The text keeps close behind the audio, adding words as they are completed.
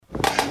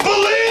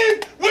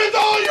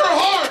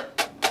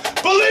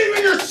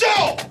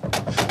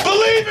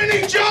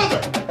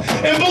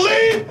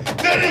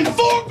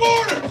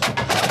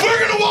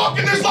walk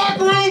in this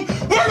locker room,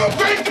 we're going to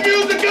crank the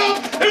music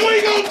up, and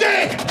we going to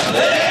dance.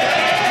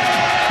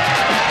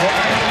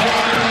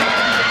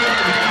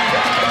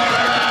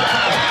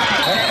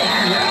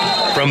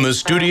 From the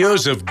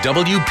studios of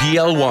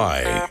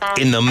WPLY,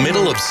 in the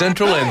middle of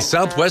Central and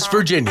Southwest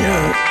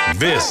Virginia,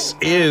 this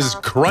is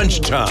Crunch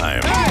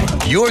Time,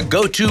 your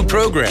go-to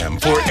program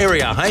for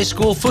area high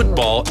school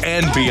football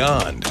and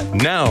beyond.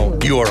 Now,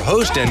 your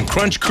host and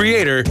Crunch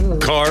creator,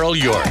 Carl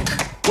York.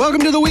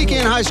 Welcome to the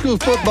weekend, high school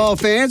football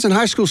fans and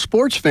high school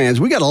sports fans.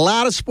 We got a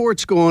lot of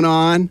sports going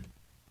on.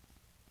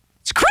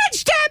 It's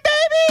Crunch Time,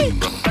 baby!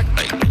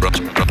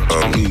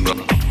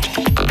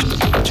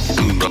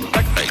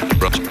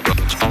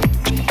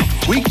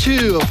 Week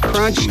 2 of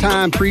Crunch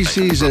Time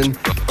preseason.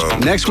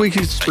 Next week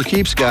is for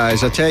keeps,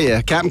 guys. I tell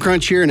you, Captain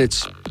Crunch here, and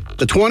it's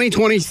the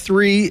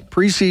 2023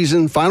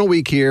 preseason final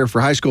week here for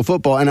high school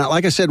football. And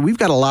like I said, we've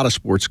got a lot of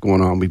sports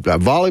going on. We've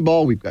got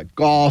volleyball, we've got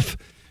golf,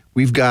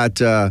 we've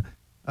got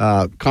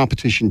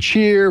competition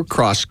cheer,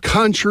 cross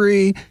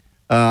country,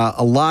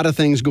 a lot of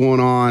things going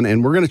on.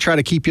 And we're going to try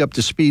to keep you up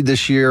to speed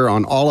this year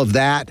on all of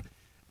that.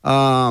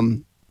 Got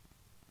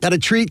a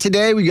treat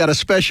today. We got a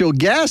special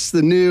guest,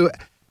 the new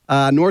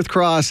North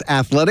Cross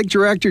Athletic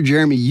Director,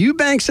 Jeremy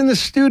Eubank's in the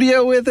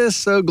studio with us.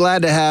 So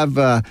glad to have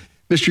Mr.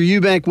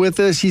 Eubank with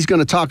us. He's going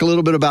to talk a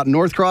little bit about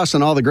North Cross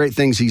and all the great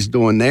things he's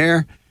doing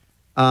there.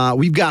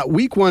 We've got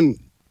week 1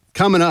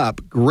 coming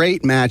up.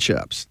 Great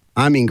matchups.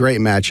 I mean, great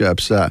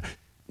matchups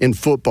in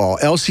football.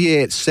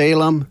 LCA at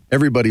Salem.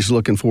 Everybody's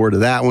looking forward to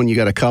that one. You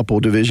got a couple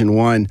Division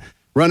I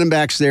running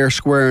backs there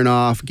squaring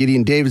off.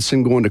 Gideon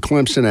Davidson going to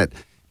Clemson.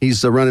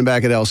 He's the running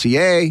back at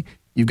LCA.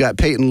 You've got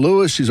Peyton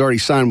Lewis, who's already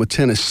signed with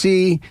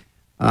Tennessee.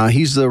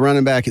 He's the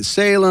running back at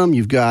Salem.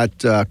 You've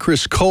got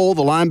Chris Cole,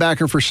 the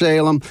linebacker for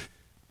Salem,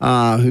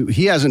 who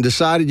he hasn't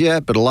decided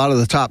yet, but a lot of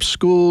the top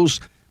schools.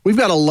 We've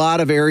got a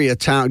lot of area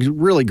talent,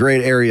 really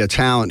great area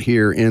talent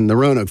here in the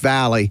Roanoke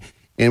Valley,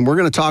 and we're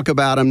going to talk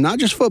about them, not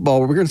just football,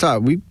 but we're going to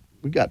talk. We've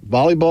got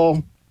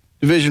volleyball,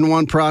 Division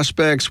I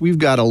prospects. We've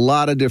got a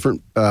lot of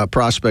different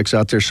prospects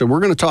out there, so we're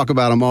going to talk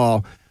about them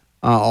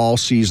all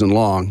season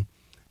long.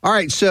 All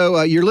right,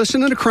 so you're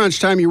listening to Crunch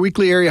Time, your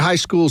weekly area high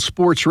school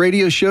sports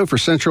radio show for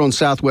Central and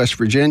Southwest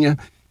Virginia.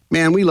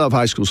 Man, we love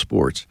high school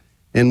sports,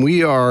 and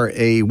we are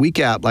a week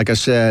out, like I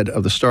said,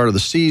 of the start of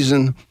the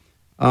season.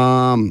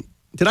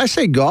 Did I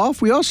say golf?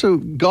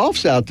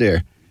 Golf's out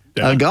there.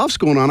 Yeah. Golf's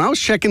going on. I was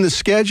checking the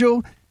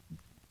schedule.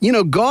 You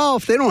know,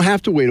 golf, they don't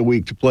have to wait a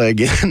week to play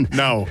again.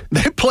 No.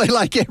 They play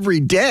like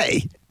every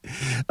day.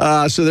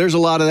 So there's a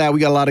lot of that. We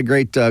got a lot of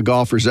great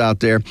golfers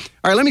out there.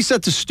 All right, let me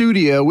set the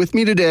studio. With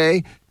me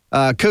today,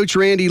 Coach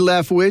Randy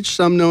Leftwich,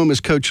 some know him as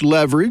Coach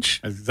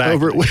Leverage, exactly.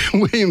 Over at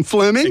William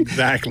Fleming.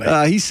 Exactly.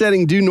 He's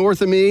sitting due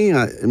north of me.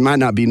 It might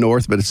not be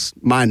north, but it's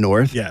my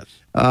north. Yes.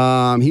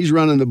 He's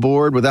running the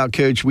board. Without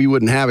Coach, we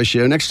wouldn't have a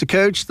show. Next to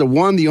Coach, the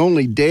one, the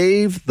only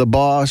Dave, the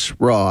Boss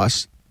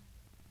Ross.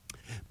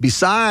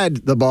 Beside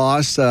the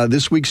boss,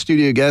 this week's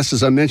studio guest,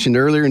 as I mentioned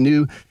earlier,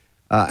 new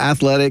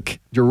athletic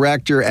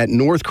director at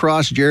North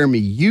Cross,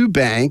 Jeremy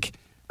Eubank.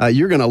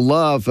 You're going to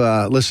love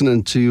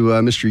listening to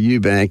Mr.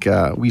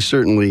 Eubank. We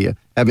certainly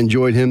have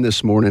enjoyed him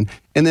this morning.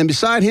 And then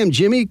beside him,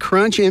 Jimmy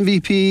Crunch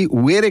MVP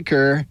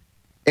Whitaker,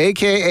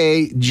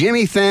 a.k.a.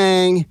 Jimmy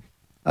Thang.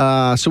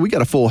 So we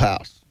got a full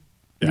house.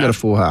 We got a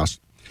full house.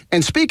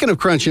 And speaking of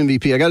Crunch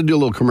MVP, I got to do a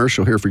little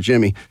commercial here for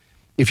Jimmy.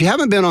 If you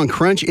haven't been on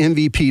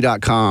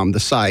crunchmvp.com, the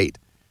site,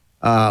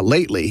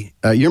 lately,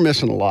 you're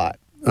missing a lot.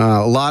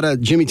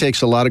 Jimmy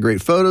takes a lot of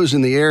great photos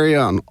in the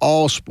area on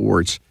all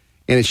sports.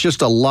 And it's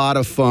just a lot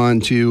of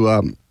fun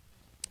to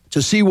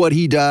see what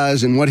he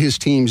does and what his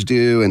teams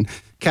do and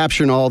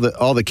capturing all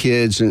the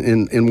kids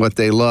and what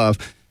they love.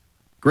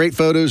 Great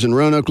photos in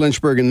Roanoke,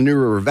 Lynchburg, and the New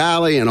River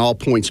Valley and all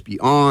points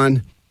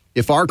beyond.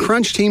 If our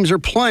Crunch teams are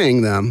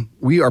playing them,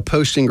 we are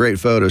posting great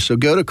photos. So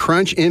go to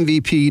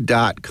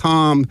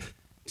crunchmvp.com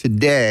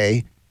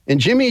today. And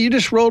Jimmy, you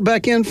just rolled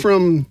back in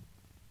from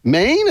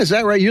Maine? Is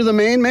that right? You're the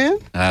Maine man?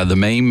 The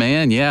Maine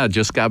man, yeah.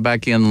 Just got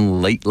back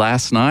in late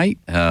last night,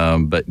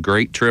 but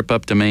great trip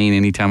up to Maine.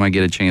 Anytime I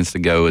get a chance to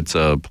go, it's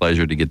a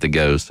pleasure to get to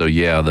go. So,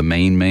 yeah, the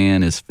Maine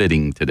man is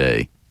fitting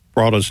today.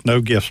 Brought us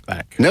no gifts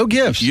back. No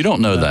gifts? You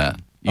don't know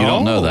that. You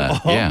don't know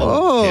that. Yeah.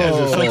 Oh,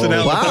 yeah, something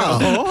else? Wow.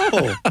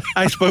 Oh,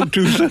 I spoke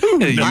too soon.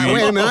 Wait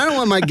a minute. I don't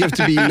want my gift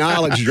to be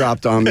knowledge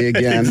dropped on me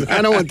again. Exactly.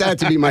 I don't want that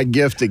to be my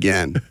gift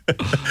again.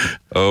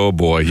 Oh,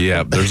 boy,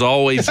 yeah. There's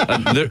always,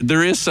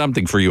 there is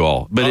something for you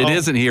all, but it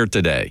isn't here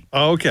today.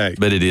 Okay.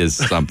 But it is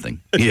something.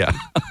 Yeah.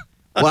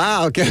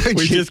 Wow, Coach.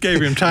 We just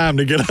gave him time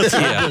to get us.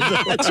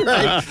 Yeah. That's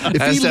right.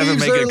 If has he to ever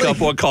make early, a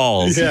couple of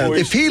calls. Yeah.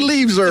 If he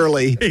leaves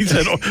early. He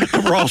said,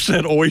 Ross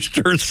said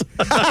oysters.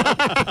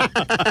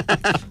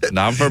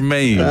 Not for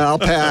me. I'll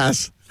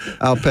pass.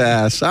 All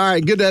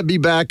right, good to be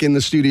back in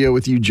the studio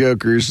with you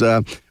jokers.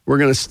 We're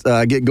going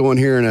to get going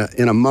here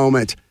in a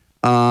moment.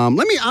 I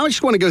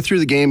just want to go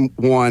through the game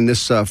one,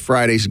 this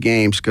Friday's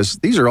games, because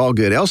these are all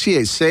good. LCA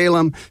at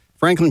Salem,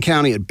 Franklin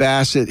County at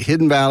Bassett,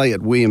 Hidden Valley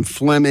at William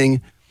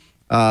Fleming.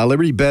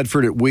 Liberty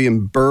Bedford at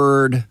William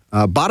Byrd.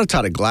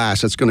 Botetourt at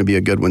Glass, that's going to be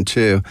a good one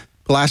too.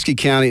 Pulaski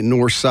County at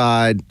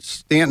Northside.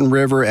 Stanton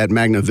River at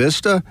Magna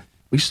Vista.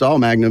 We saw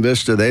Magna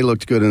Vista. They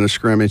looked good in the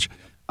scrimmage.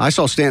 I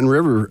saw Stanton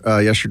River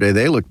yesterday.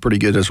 They looked pretty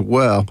good as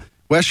well.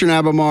 Western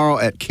Albemarle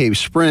at Cave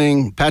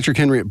Spring. Patrick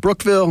Henry at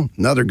Brookville.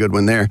 Another good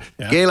one there.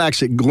 Yeah.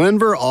 Galax at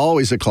Glenver.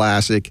 Always a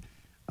classic.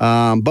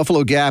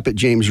 Buffalo Gap at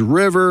James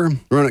River.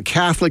 Roanoke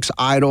Catholics,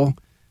 Idle.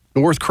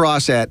 North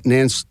Cross at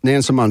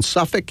Nansemond,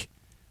 Suffolk.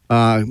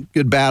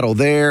 Good battle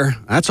there.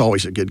 That's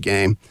always a good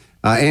game.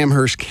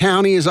 Amherst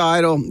County is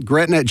Idle.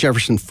 Gretna at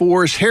Jefferson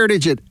Forest.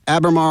 Heritage at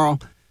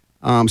Albemarle.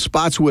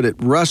 Spotswood at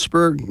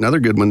Rustburg. Another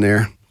good one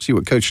there. See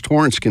what Coach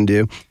Torrance can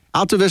do.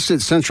 Alta Vista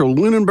at Central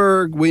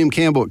Lunenburg. William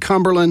Campbell at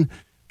Cumberland.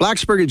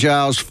 Blacksburg at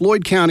Giles.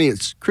 Floyd County at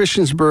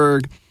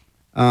Christiansburg.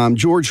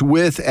 George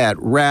Wythe at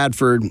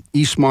Radford.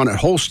 Eastmont at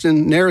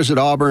Holston. Narrows at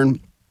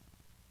Auburn.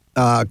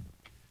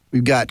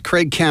 We've got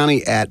Craig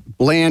County at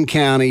Bland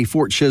County.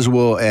 Fort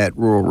Chiswell at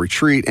Rural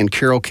Retreat. And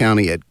Carroll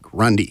County at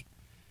Grundy.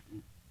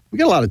 We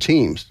got a lot of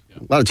teams.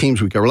 A lot of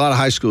teams we cover. A lot of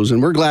high schools.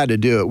 And we're glad to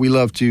do it. We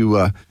love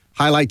to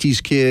highlight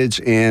these kids.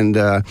 And,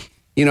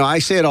 I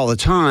say it all the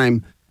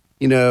time.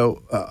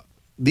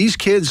 These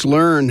kids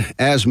learn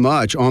as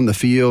much on the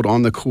field,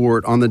 on the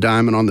court, on the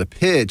diamond, on the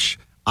pitch,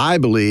 I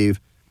believe,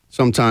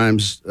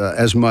 sometimes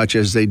as much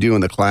as they do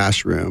in the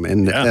classroom.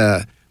 And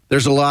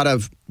there's a lot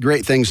of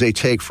great things they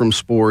take from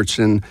sports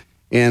and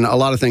a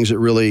lot of things that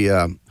really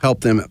help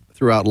them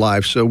throughout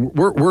life. So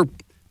we're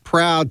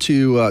proud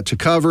to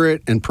cover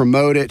it and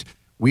promote it.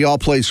 We all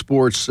played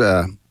sports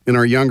in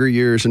our younger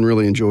years and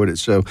really enjoyed it.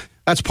 So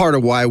that's part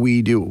of why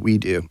we do what we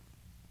do.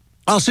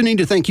 I also need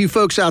to thank you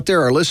folks out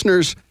there, our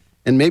listeners,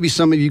 and maybe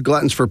some of you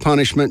gluttons for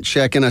punishment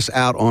checking us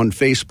out on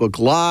Facebook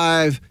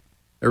Live.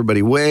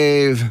 Everybody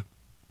wave.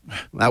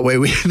 That way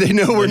they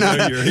know we're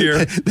not. You're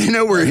here. They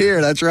know we're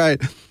here. That's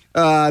right.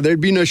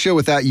 There'd be no show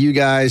without you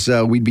guys.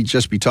 We'd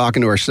just be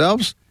talking to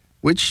ourselves,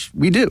 which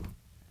we do.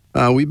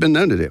 We've been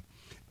known to do.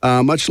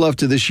 Much love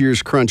to this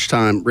year's Crunch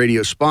Time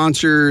radio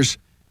sponsors.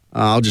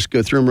 I'll just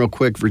go through them real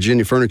quick.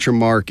 Virginia Furniture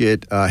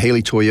Market,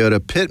 Haley Toyota,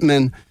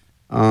 Pittman,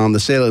 the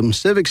Salem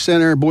Civic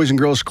Center, Boys and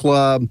Girls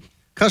Club,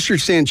 Custard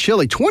Stand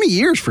Chili. 20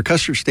 years for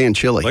Custard Stand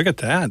Chili. Look at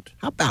that.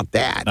 How about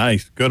that?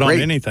 Nice. Good on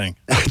anything.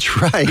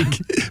 That's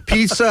right.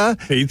 Pizza.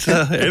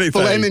 Anything.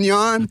 Filet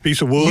mignon.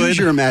 Piece of wood. Use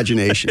your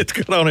imagination. It's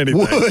good on anything.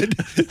 Wood.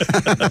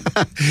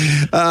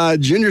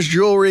 Ginger's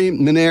Jewelry,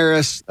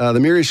 Minaris, the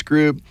Mirius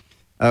Group,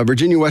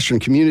 Virginia Western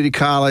Community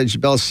College,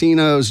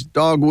 Belsino's,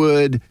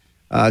 Dogwood,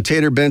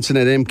 Tater Benson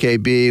at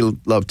MKB.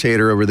 Love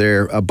Tater over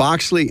there.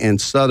 Boxley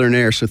and Southern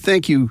Air. So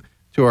thank you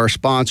to our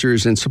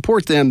sponsors and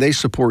support them. They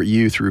support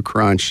you through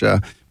Crunch.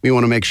 We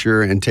want to make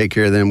sure and take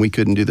care of them. We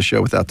couldn't do the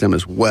show without them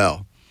as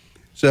well.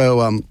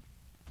 So,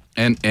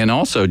 and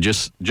also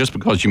just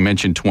because you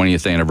mentioned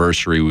 20th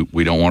anniversary,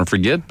 we don't want to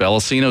forget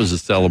Belsino's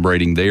is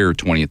celebrating their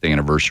 20th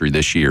anniversary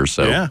this year.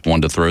 So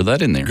wanted to throw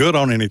that in there. Good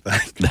on anything.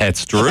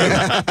 That's true.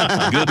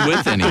 Good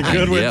with anything.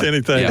 Good with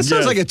anything. It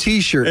sounds like a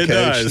T-shirt, Coach.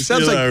 Does. It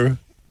sounds like.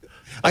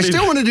 I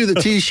still want to do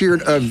the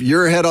T-shirt of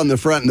your head on the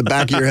front and the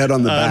back of your head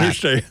on the back. I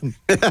understand.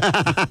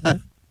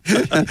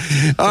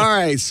 All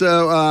right.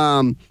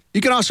 So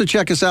you can also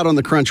check us out on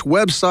the Crunch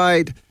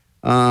website,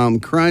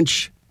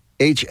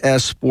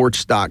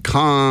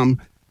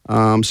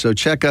 crunchhssports.com. So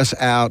check us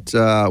out.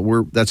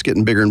 That's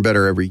getting bigger and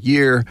better every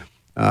year.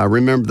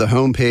 Remember, the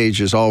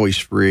homepage is always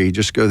free.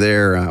 Just go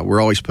there.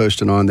 We're always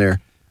posting on there,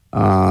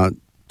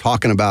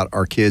 talking about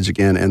our kids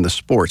again and the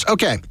sports.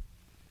 Okay.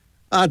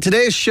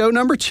 Today is show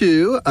number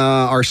 2,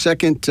 our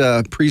second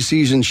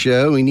preseason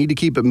show. We need to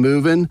keep it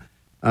moving.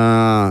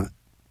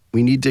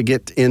 We need to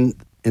get in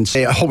and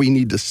say all we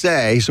need to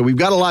say. So we've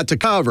got a lot to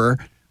cover.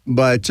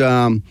 But,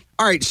 all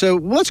right, so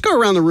let's go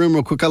around the room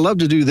real quick. I love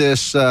to do this.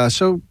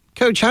 So,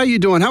 Coach, how you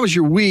doing? How was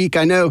your week?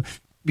 I know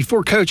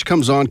before Coach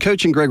comes on,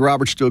 Coach and Greg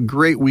Roberts do a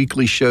great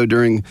weekly show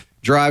during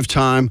drive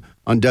time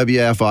on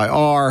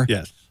WFIR.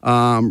 Yes.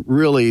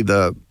 Really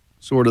the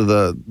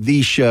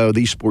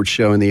sports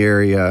show in the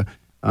area.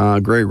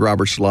 Greg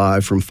Roberts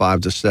live from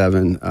 5 to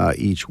 7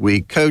 each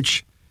week.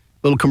 Coach,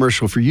 little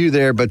commercial for you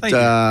there, but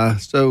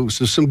so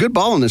some good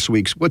balling this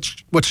week.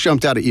 What's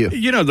jumped out at you?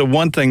 The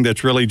one thing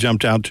that's really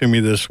jumped out to me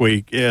this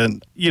week,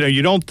 and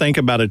you don't think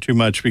about it too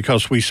much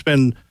because we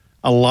spend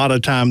a lot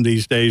of time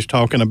these days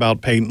talking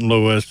about Peyton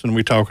Lewis, and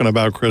we're talking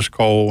about Chris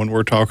Cole, and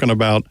we're talking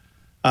about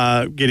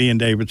Gideon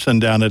Davidson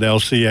down at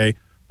LCA.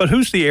 But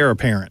who's the heir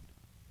apparent?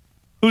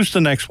 Who's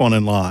the next one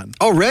in line?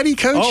 Already,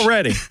 Coach?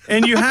 Already.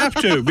 And you have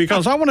to,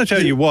 because I want to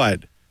tell you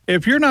what,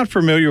 if you're not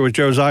familiar with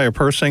Josiah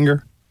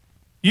Persinger,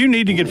 you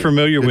need to get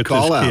familiar with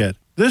this kid.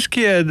 This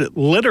kid,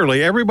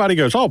 literally, everybody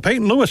goes,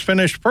 Peyton Lewis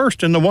finished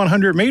first in the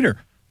 100-meter.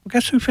 Well,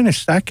 guess who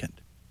finished second?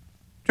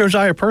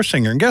 Josiah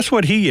Persinger. And guess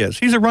what he is?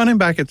 He's a running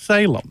back at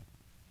Salem.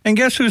 And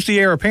guess who's the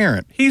heir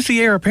apparent? He's the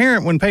heir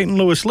apparent when Peyton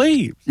Lewis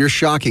leaves. You're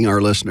shocking our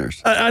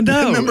listeners. I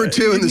know. Number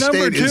 2 in the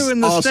state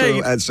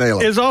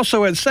is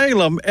also at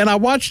Salem. And I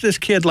watched this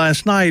kid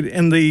last night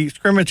in the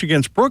scrimmage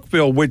against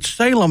Brookville, which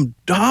Salem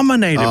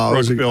dominated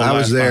Brookville. I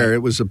was there. Night.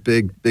 It was a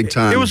big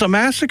time. It was a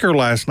massacre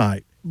last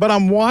night. But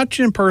I'm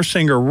watching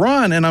Persinger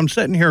run, and I'm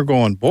sitting here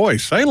going, boy,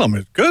 Salem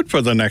is good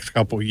for the next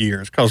couple of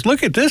years because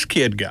look at this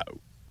kid go.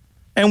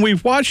 And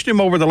we've watched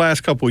him over the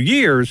last couple of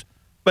years,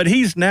 but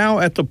he's now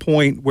at the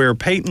point where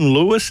Peyton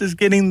Lewis is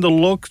getting the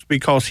looks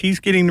because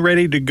he's getting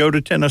ready to go to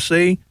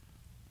Tennessee.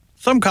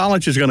 Some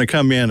college is going to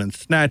come in and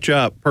snatch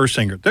up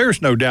Persinger.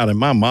 There's no doubt in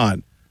my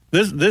mind.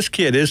 This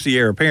kid is the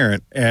heir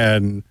apparent,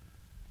 and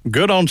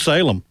good on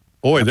Salem.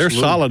 Boy, Absolutely.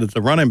 They're solid at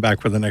the running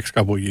back for the next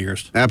couple of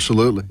years.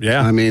 Absolutely.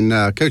 Yeah. I mean,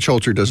 Coach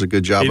Holter does a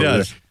good job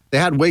over there. They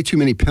had way too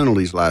many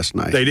penalties last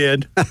night. They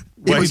did.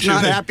 He was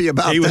not happy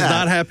about that. He was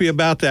not happy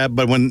about that,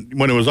 but when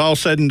it was all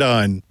said and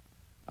done,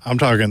 I'm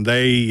talking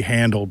they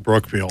handled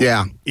Brookville.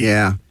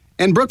 Yeah.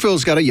 And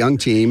Brookville's got a young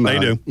team. They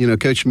do. You know,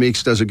 Coach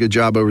Meeks does a good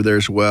job over there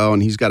as well,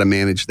 and he's got to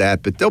manage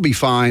that. But they'll be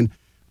fine.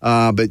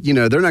 But, you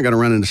know, they're not going to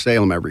run into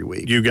Salem every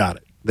week. You got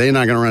it. They're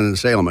not going to run into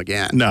Salem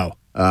again. No.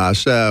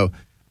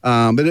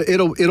 But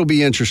it'll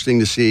be interesting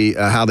to see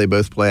how they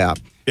both play out.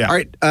 Yeah. All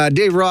right,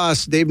 Dave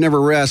Ross, Dave Never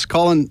Rests,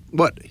 calling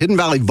Hidden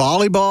Valley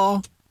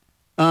Volleyball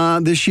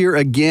this year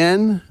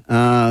again.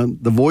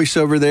 The voice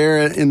over there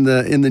in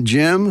the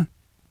gym.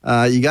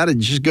 You got to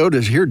just go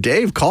to hear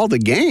Dave call the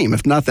game,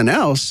 if nothing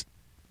else.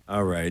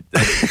 All right,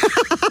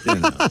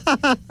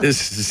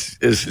 this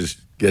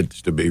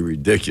gets to be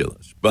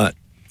ridiculous, but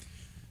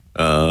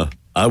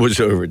I was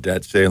over at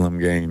that Salem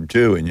game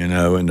too, and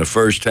in the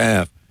first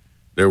half.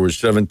 There were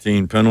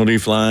 17 penalty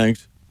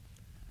flags.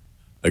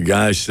 A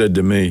guy said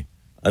to me,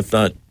 I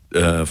thought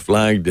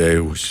Flag Day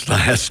was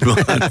last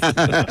month.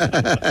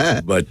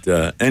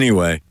 But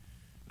anyway,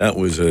 that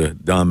was a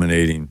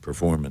dominating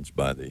performance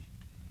by the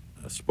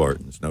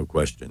Spartans, no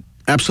question.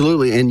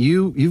 Absolutely. And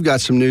you've got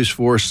some news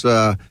for us.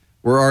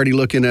 We're already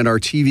looking at our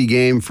TV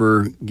game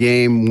for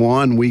Game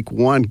 1, Week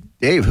 1.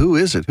 Dave, who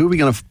is it? Who are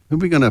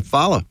we gonna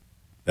follow?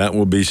 That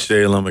will be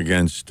Salem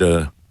against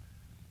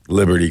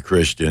Liberty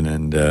Christian,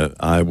 and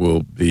I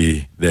will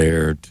be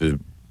there to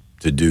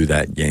do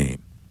that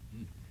game.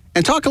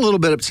 And talk a little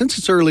bit, since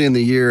it's early in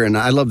the year, and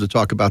I love to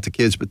talk about the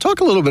kids, but talk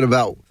a little bit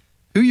about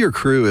who your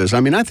crew is. I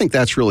mean, I think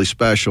that's really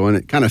special, and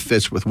it kind of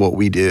fits with what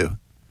we do.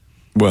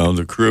 Well,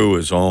 the crew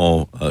is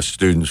all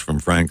students from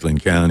Franklin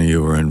County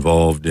who are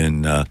involved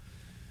in,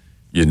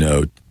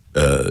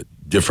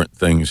 different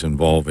things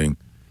involving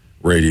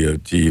radio,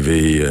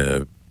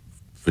 TV,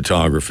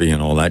 photography,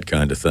 and all that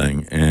kind of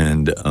thing.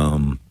 And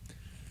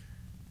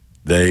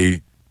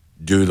they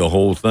do the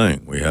whole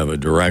thing. We have a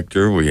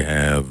director, we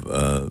have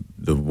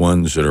the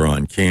ones that are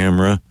on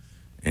camera,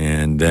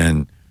 and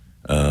then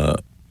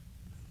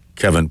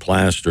Kevin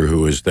Plaster,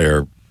 who is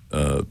their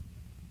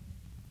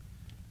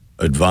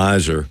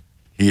advisor,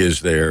 he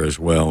is there as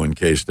well in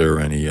case there are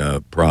any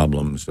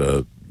problems,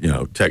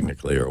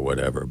 technically or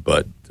whatever.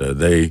 But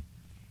they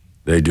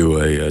do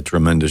a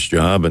tremendous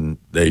job, and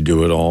they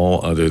do it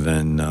all other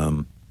than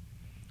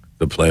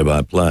the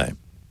play-by-play.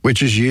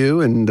 Which is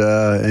you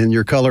and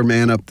your color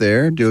man up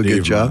there do a Steve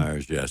good job.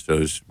 Myers, yes,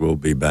 those will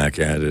be back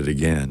at it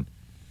again,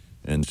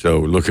 and so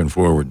looking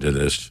forward to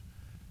this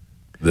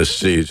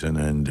season.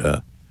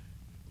 And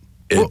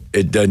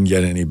it doesn't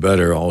get any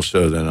better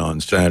also than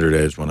on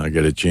Saturdays when I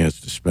get a chance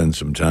to spend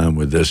some time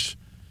with this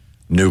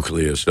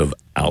nucleus of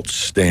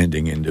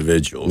outstanding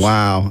individuals.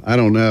 Wow, I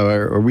don't know.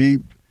 Are we?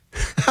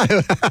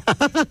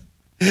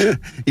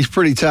 He's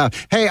pretty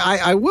tough. Hey,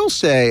 I will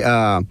say.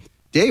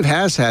 Dave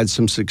has had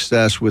some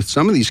success with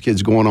some of these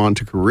kids going on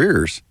to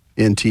careers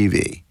in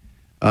TV,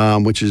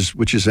 which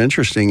is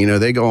interesting.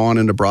 They go on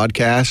into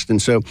broadcast,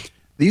 and so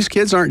these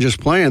kids aren't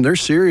just playing; they're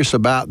serious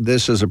about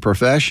this as a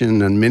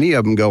profession, and many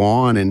of them go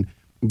on and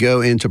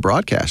go into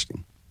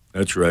broadcasting.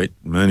 That's right.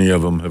 Many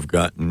of them have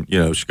gotten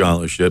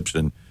scholarships,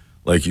 and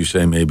like you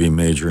say, maybe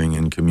majoring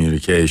in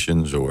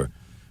communications or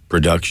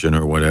production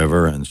or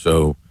whatever. And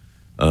so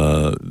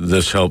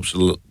this helps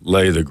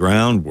lay the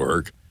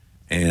groundwork,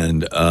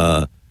 and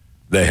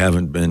they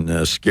haven't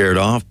been scared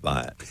off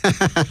by it.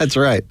 That's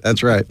right.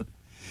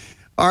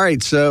 All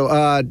right,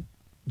 so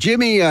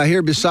Jimmy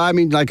here beside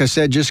me, like I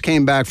said, just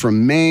came back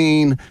from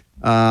Maine,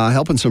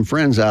 helping some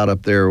friends out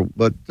up there,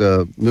 but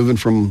moving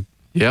from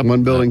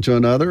one building to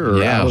another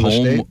or out of the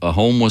state? A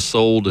home was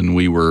sold, and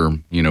we were,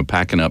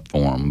 packing up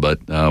for them. But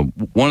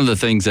one of the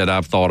things that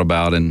I've thought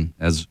about, and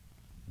as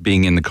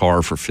being in the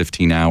car for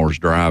 15 hours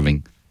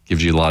driving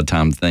gives you a lot of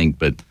time to think,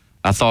 but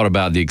I thought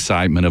about the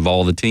excitement of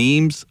all the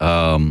teams,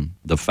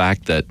 the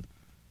fact that,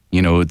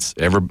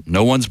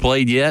 no one's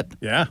played yet.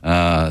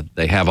 Yeah.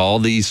 They have all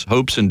these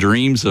hopes and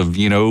dreams of,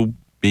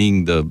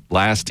 being the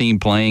last team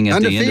playing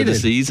at the end of the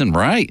season.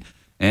 Right.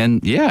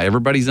 And,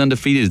 everybody's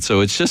undefeated.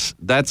 So it's just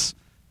that's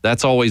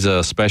always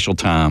a special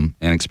time.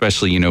 And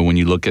especially, when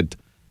you look at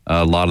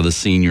a lot of the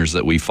seniors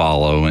that we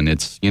follow, and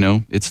it's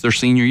their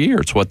senior year.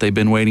 It's what they've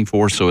been waiting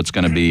for. So it's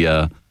going to be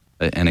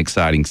an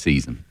exciting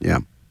season. Yeah.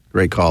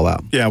 Great call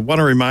out. Yeah, I want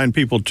to remind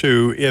people,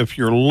 too, if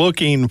you're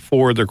looking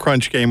for the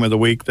Crunch Game of the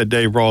Week that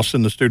Dave Ross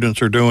and the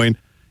students are doing,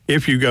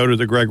 if you go to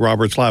the Greg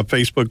Roberts Live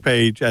Facebook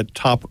page,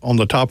 on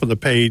the top of the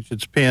page,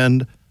 it's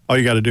pinned. All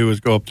you got to do is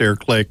go up there,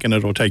 click, and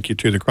it'll take you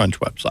to the Crunch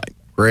website.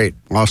 Great.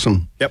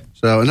 Awesome. Yep.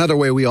 So another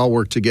way we all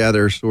work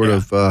together, sort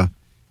of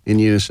in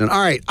unison.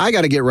 All right, I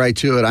got to get right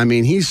to it. I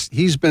mean,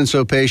 he's been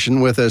so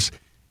patient with us.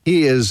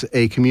 He is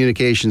a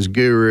communications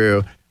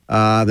guru.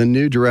 The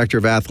new director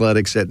of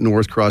athletics at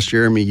North Cross,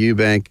 Jeremy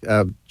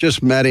Eubank.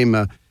 Just met him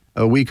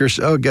a week or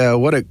so ago.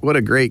 What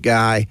a great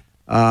guy.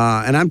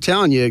 And I'm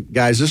telling you,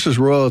 guys, this is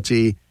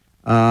royalty.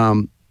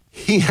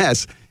 He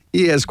has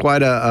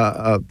quite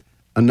a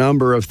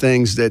number of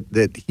things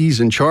that he's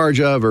in charge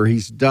of or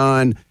he's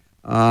done.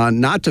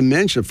 Not to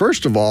mention,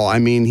 first of all, I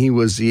mean, he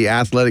was the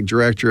athletic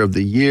director of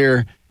the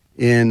year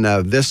in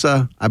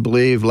Vista, I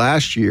believe,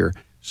 last year.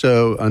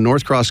 So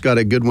North Cross got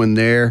a good one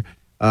there.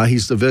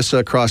 He's the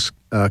Vista cross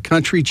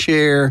country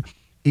chair.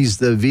 He's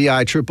the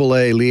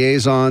VIAAA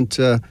liaison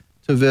to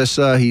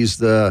Vista. He's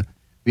the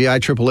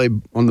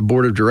VIAAA on the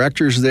board of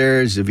directors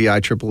there. He's the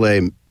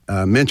VIAAA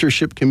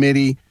mentorship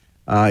committee.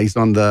 He's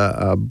on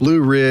the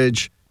Blue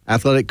Ridge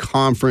Athletic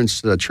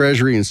Conference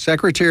treasury and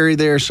secretary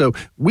there. So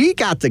we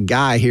got the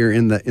guy here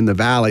in the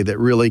Valley that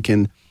really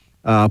can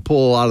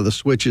pull a lot of the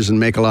switches and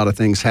make a lot of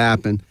things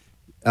happen.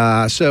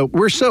 So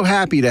we're so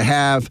happy to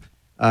have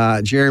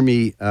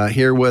Jeremy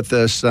here with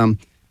us.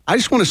 I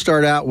just want to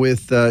start out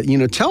with,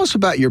 tell us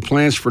about your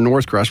plans for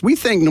North Cross. We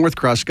think North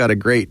Cross got a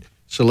great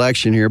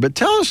selection here, but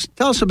tell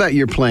us about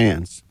your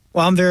plans.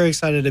 Well, I'm very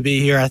excited to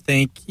be here. I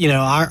think,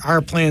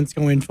 our plans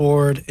going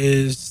forward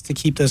is to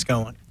keep this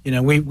going.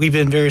 We've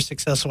been very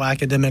successful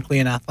academically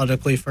and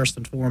athletically, first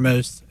and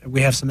foremost.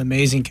 We have some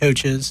amazing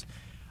coaches.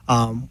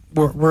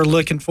 We're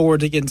looking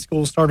forward to getting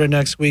school started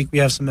next week. We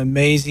have some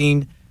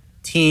amazing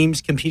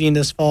teams competing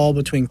this fall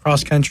between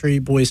cross country,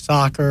 boys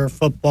soccer,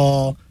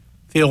 football,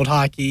 field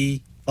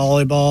hockey,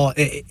 volleyball.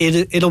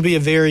 It'll be a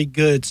very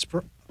good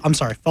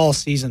fall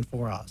season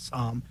for us.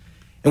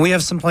 And we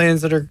have some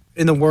plans that are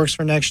in the works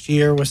for next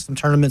year with some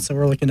tournaments that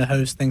we're looking to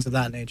host, things of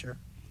that nature.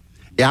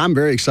 Yeah, I'm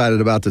very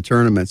excited about the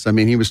tournaments. I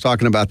mean, he was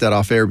talking about that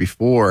off air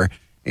before.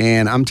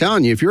 And I'm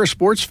telling you, if you're a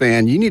sports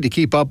fan, you need to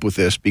keep up with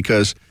this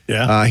because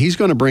he's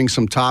going to bring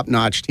some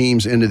top-notch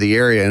teams into the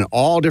area in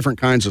all different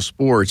kinds of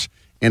sports.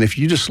 And if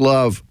you just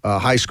love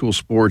high school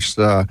sports,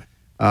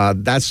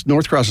 that's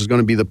North Cross is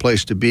going to be the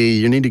place to be.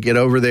 You need to get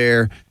over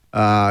there,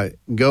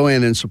 go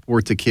in and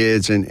support the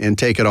kids and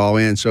take it all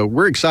in. So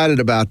we're excited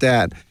about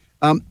that.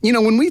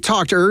 When we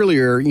talked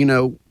earlier,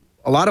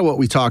 a lot of what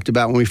we talked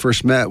about when we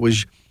first met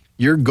was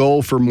your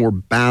goal for more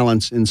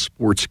balance in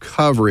sports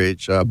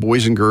coverage,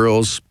 boys and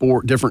girls,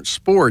 different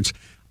sports.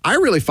 I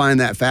really find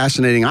that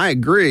fascinating. I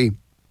agree.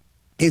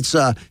 It's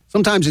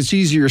sometimes it's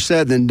easier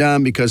said than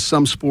done because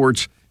some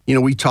sports,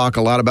 we talk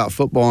a lot about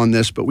football on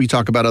this, but we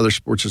talk about other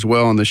sports as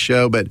well on the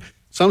show. But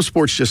some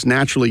sports just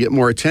naturally get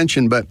more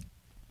attention. But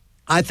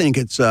I think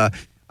it's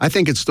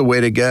the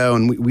way to go,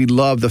 and we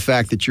love the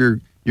fact that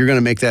you're going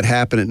to make that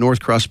happen at North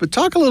Cross. But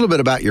talk a little bit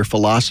about your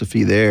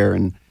philosophy there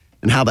and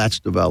how that's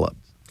developed.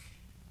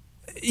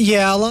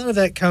 Yeah, a lot of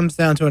that comes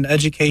down to an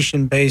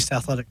education-based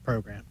athletic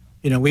program.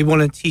 We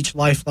want to teach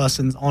life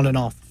lessons on and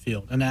off the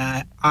field. And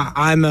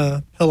I'm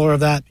a pillar of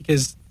that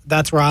because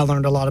that's where I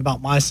learned a lot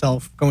about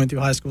myself going through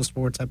high school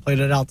sports. I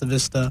played at Alta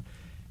Vista,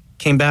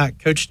 came back,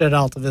 coached at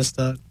Alta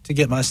Vista to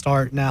get my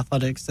start in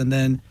athletics, and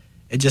then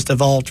it just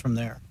evolved from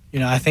there.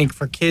 I think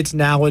for kids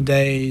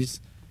nowadays,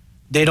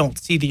 they don't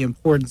see the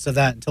importance of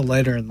that until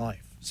later in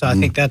life. So I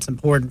think that's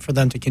important for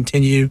them to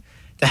continue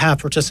to have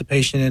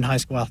participation in high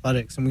school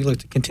athletics, and we look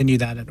to continue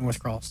that at North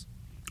Cross.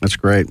 That's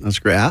great.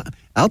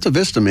 Alta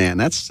Vista, man,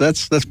 that's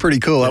pretty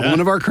cool. Yeah. One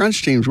of our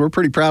Crunch teams, we're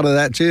pretty proud of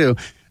that too.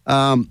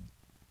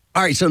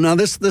 All right, so now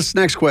this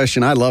next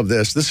question, I love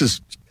this.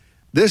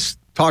 This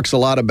talks a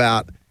lot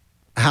about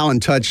how in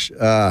touch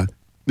Mr.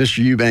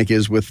 Eubank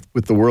is with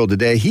the world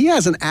today. He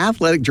has an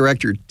athletic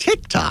director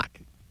TikTok.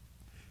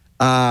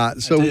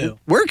 So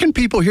where can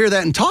people hear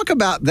that and talk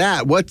about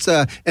that?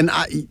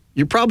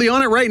 You're probably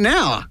on it right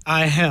now.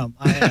 I am.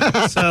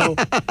 So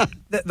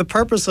the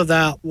purpose of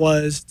that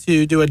was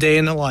to do a day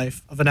in the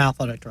life of an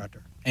athletic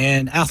director.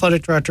 And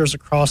athletic directors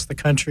across the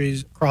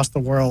countries, across the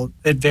world,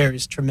 it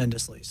varies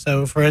tremendously.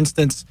 So, for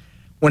instance,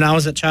 when I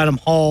was at Chatham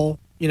Hall,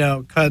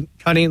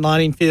 cutting,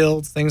 lining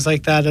fields, things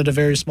like that at a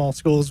very small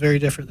school is very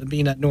different than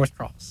being at North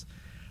Cross.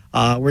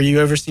 Where you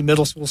oversee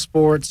middle school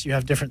sports, you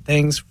have different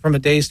things from a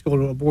day school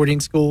to a boarding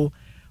school.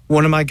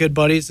 One of my good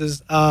buddies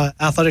is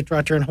athletic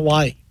director in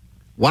Hawaii.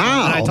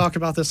 Wow. And I talk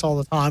about this all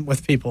the time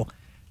with people.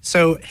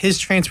 So his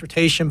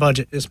transportation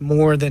budget is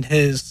more than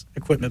his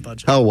equipment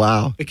budget. Oh,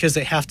 wow. Because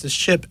they have to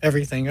ship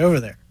everything over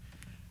there.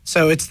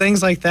 So it's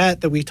things like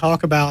that we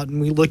talk about,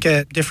 and we look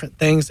at different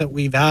things that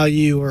we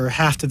value or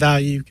have to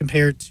value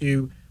compared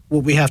to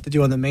what we have to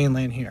do on the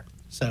mainland here.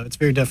 So it's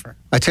very different.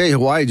 I tell you,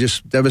 Hawaii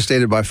just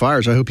devastated by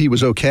fires. I hope he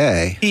was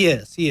okay. He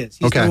is. He's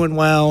doing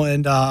well,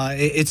 and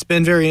it's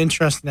been very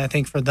interesting, I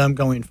think, for them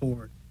going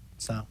forward.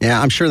 So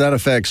yeah, I'm sure that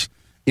affects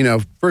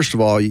first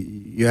of all,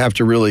 you have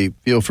to really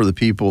feel for the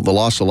people, the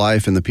loss of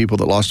life and the people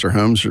that lost their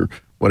homes or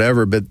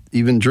whatever. But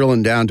even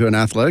drilling down to an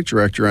athletic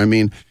director, I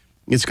mean,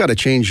 it's got to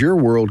change your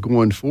world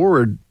going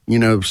forward,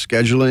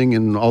 scheduling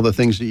and all the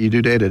things that you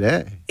do day to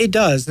day. It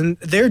does. And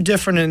they're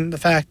different in the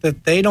fact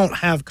that they don't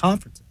have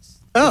conferences.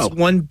 Oh. It's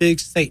one big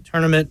state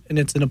tournament, and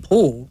it's in a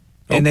pool.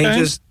 And they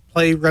just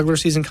play regular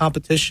season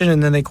competition,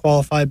 and then they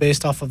qualify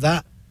based off of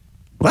that.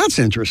 Well, that's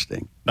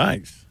interesting.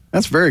 Nice.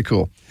 That's very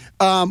cool.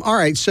 All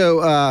right,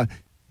 so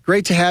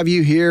great to have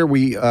you here.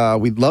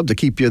 We'd love to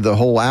keep you the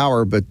whole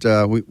hour, but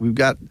we've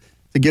got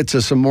to get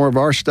to some more of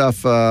our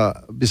stuff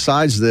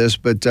besides this.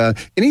 But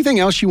anything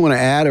else you want to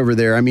add over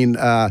there? I mean,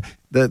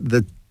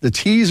 the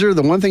teaser,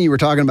 the one thing you were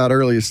talking about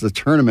earlier is the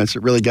tournaments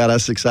that really got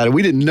us excited.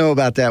 We didn't know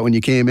about that when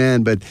you came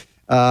in, but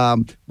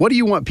what do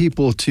you want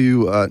people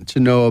to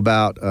know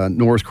about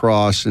North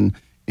Cross,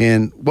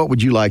 and what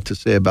would you like to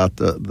say about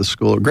the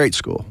school? Great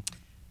school.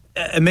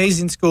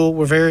 Amazing school.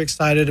 We're very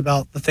excited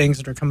about the things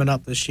that are coming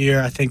up this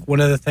year. I think one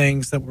of the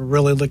things that we're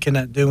really looking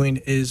at doing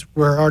is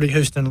we're already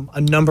hosting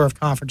a number of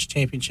conference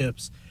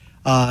championships.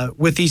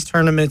 With these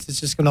tournaments,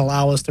 it's just going to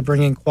allow us to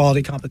bring in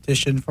quality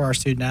competition for our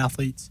student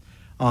athletes.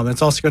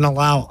 It's also going to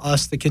allow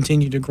us to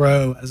continue to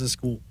grow as a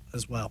school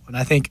as well. And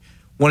I think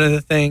one of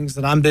the things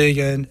that I'm big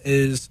in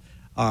is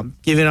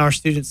giving our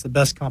students the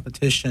best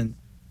competition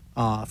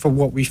for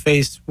what we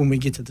face when we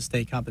get to the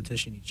state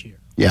competition each year.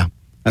 Yeah.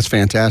 That's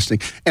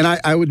fantastic. And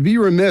I would be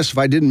remiss if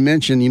I didn't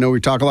mention, we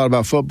talk a lot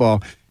about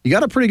football. You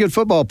got a pretty good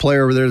football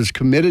player over there that's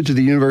committed to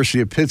the University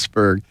of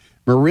Pittsburgh,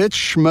 Marit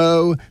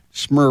Schmo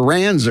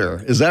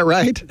Smeranzer. Is that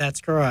right?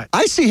 That's correct.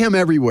 I see him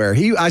everywhere.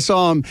 I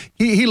saw him.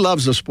 He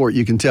loves the sport.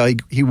 You can tell.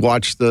 He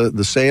watched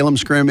the Salem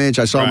scrimmage.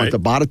 I saw him at the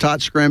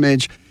Botetourt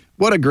scrimmage.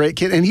 What a great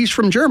kid. And he's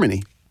from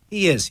Germany.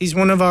 He is. He's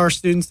one of our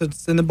students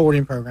that's in the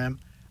boarding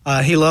program.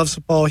 He loves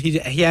football.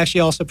 He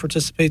actually also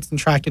participates in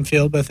track and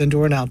field, both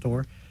indoor and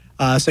outdoor.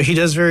 So he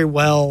does very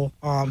well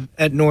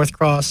at North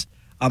Cross.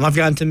 I've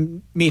gotten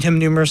to meet him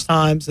numerous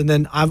times, and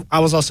then I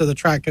was also the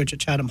track coach at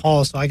Chatham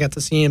Hall, so I got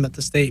to see him at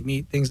the state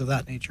meet, things of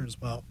that nature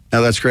as well.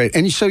 Oh, that's great.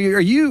 And so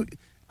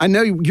I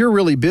know you're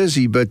really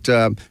busy, but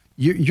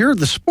you're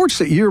the sports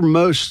that you're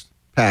most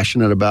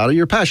passionate about.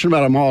 You're passionate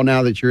about them all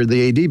now that you're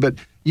the AD, but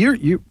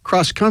you're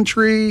cross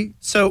country.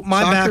 So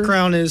my soccer?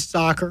 background is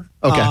soccer,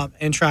 okay,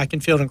 and track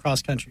and field and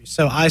cross country.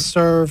 So I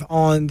serve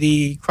on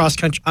the cross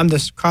country. I'm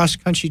the cross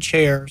country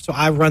chair. So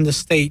I run the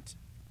state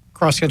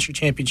cross country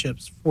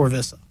championships for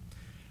Vista,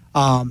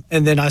 and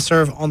then I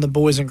serve on the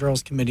boys and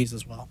girls committees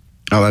as well.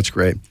 Oh, that's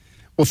great.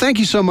 Well, thank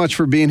you so much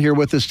for being here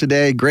with us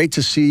today. Great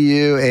to see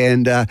you.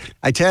 And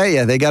I tell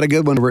you, they got a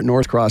good one over at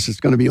North Cross. It's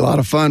going to be a lot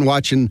of fun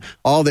watching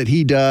all that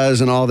he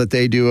does and all that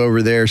they do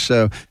over there.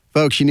 So,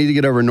 folks, you need to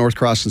get over to North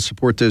Cross and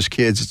support those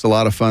kids. It's a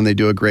lot of fun. They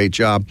do a great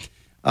job.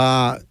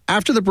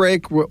 After the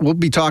break, we'll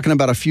be talking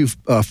about a few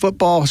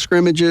football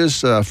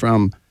scrimmages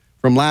from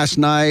last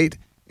night.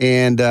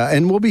 And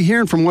we'll be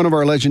hearing from one of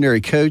our legendary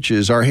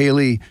coaches. Our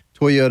Haley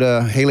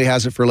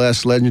Has It For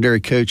Less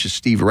legendary coach is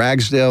Steve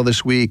Ragsdale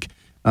this week.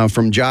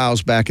 From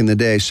Giles back in the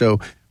day. So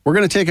we're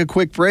going to take a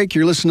quick break.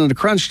 You're listening to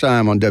Crunch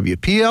Time on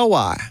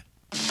WPLY.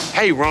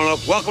 Hey, Roanoke,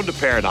 welcome to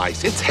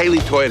Paradise. It's Haley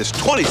Toyota's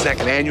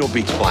 22nd annual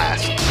Beach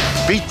Blast.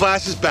 Beach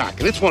Blast is back,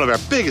 and it's one of our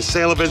biggest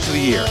sale events of the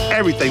year.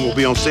 Everything will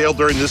be on sale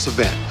during this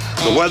event.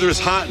 The weather is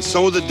hot, and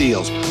so are the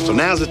deals. So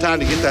now's the time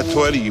to get that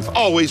Toyota you've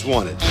always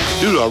wanted.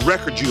 Due to a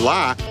record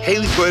July,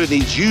 Haley Toyota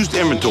needs used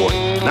inventory.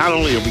 Not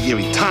only are we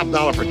giving top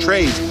dollar for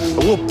trades,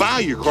 but we'll buy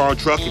your car or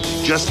truck if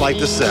you just like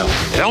to sell.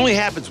 It only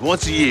happens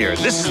once a year.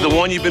 This is the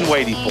one you've been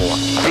waiting for.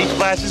 Beach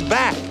Blast is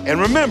back. And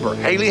remember,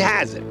 Haley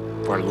has it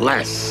for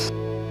less.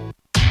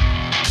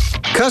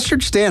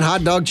 Custard Stand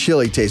Hot Dog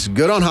Chili tastes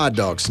good on hot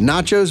dogs,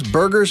 nachos,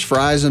 burgers,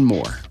 fries, and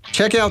more.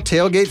 Check out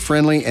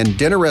tailgate-friendly and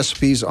dinner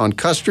recipes on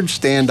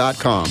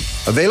custardstand.com.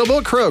 Available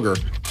at Kroger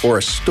or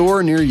a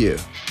store near you.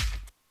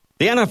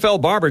 The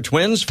NFL Barber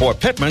Twins for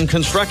Pittman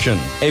Construction.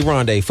 Hey,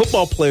 Rondé,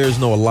 football players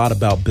know a lot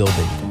about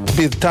building. To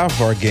be at the top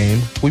of our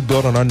game, we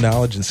build on our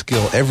knowledge and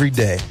skill every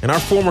day. And our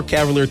former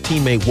Cavalier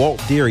teammate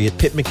Walt Deary at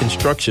Pittman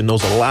Construction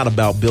knows a lot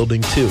about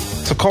building, too.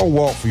 So call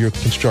Walt for your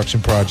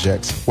construction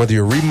projects, whether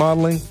you're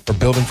remodeling or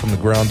building from the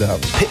ground up.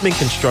 Pittman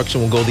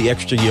Construction will go the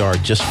extra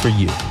yard just for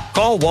you.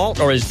 Call Walt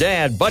or his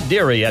dad, Bud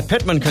Deary, at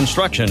Pittman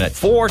Construction at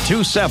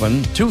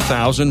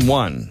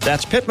 427-2001.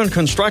 That's Pittman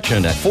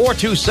Construction at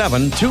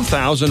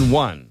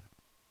 427-2001.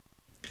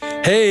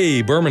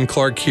 Hey, Berman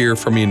Clark here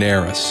from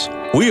Unaris.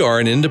 We are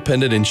an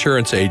independent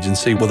insurance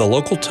agency with a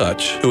local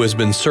touch who has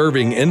been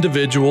serving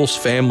individuals,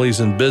 families,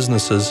 and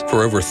businesses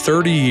for over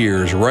 30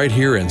 years right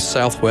here in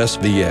Southwest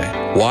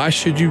VA. Why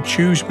should you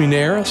choose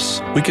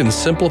Unaris? We can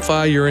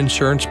simplify your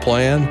insurance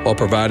plan while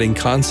providing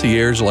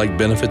concierge-like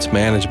benefits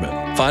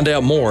management. Find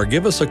out more.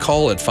 Give us a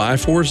call at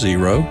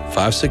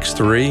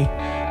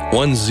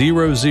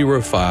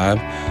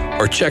 540-563-1005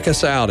 or check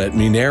us out at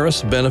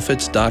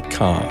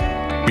munarisbenefits.com.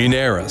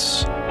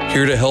 Unaris,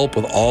 here to help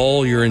with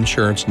all your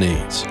insurance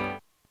needs.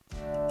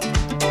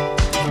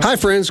 Hi,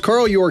 friends.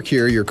 Carl York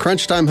here, your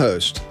Crunch Time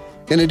host.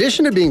 In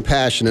addition to being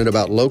passionate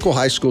about local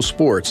high school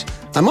sports,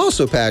 I'm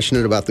also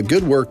passionate about the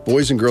good work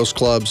Boys and Girls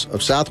Clubs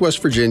of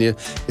Southwest Virginia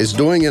is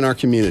doing in our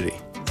community.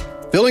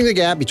 Filling the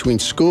gap between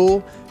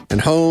school and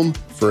home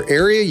for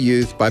area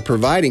youth by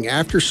providing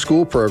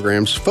after-school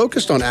programs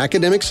focused on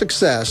academic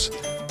success,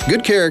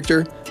 good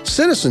character,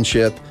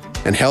 citizenship,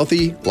 and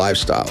healthy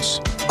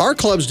lifestyles. Our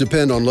clubs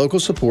depend on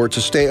local support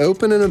to stay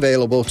open and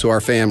available to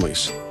our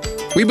families.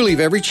 We believe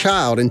every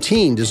child and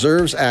teen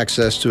deserves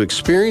access to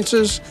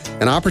experiences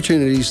and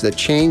opportunities that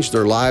change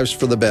their lives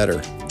for the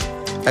better.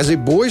 As a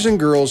Boys and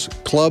Girls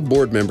Club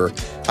board member,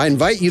 I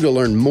invite you to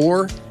learn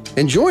more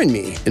and join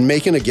me in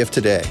making a gift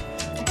today.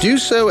 Do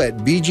so at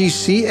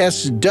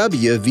bgcswva.org.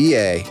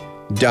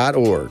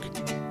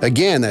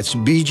 Again, that's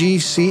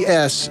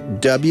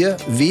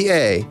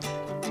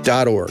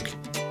bgcswva.org.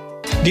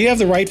 Do you have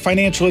the right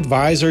financial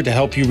advisor to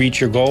help you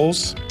reach your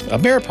goals?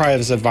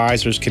 Ameriprise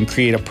advisors can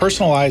create a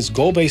personalized,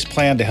 goal-based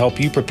plan to help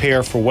you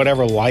prepare for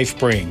whatever life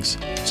brings,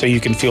 so you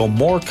can feel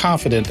more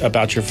confident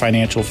about your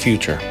financial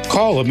future.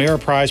 Call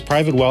Ameriprise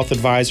Private Wealth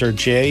Advisor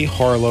Jay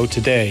Harlow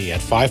today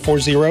at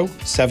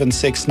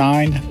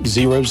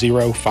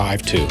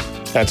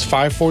 540-769-0052. That's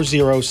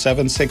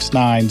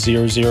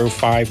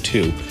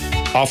 540-769-0052.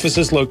 Office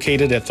is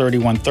located at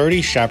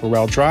 3130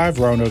 Chaparral Drive,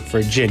 Roanoke,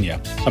 Virginia.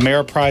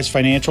 Ameriprise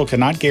Financial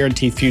cannot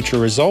guarantee future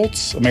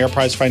results.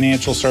 Ameriprise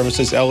Financial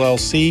Services,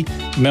 LLC,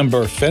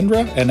 member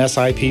FINRA and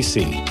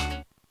SIPC.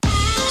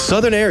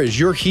 Southern Air is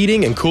your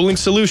heating and cooling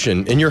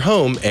solution in your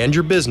home and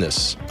your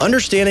business.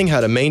 Understanding how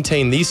to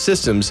maintain these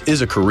systems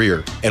is a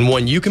career, and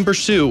one you can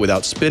pursue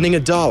without spending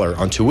 $1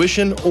 on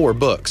tuition or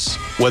books.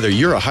 Whether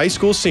you're a high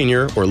school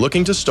senior or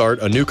looking to start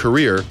a new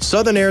career,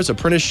 Southern Air's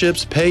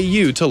apprenticeships pay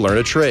you to learn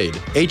a trade.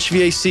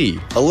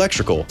 HVAC,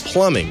 electrical,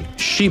 plumbing,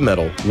 sheet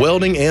metal,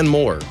 welding, and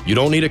more. You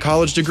don't need a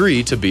college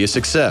degree to be a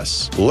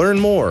success. Learn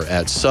more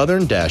at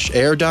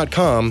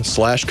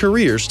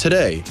southern-air.com/careers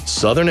today.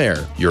 Southern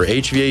Air, your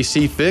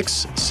HVAC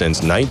fix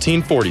since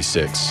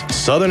 1946.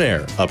 Southern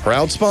Air, a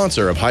proud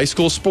sponsor of high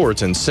school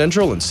sports in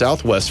Central and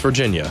Southwest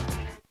Virginia.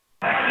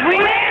 We're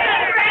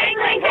the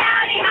Franklin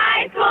County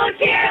High School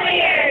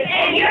Cheerleaders,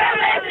 and you're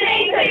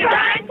listening to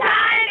Crunch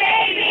Time,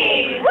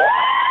 baby! Woo!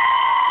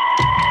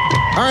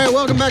 All right,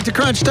 welcome back to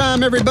Crunch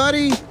Time,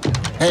 everybody.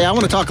 Hey, I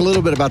want to talk a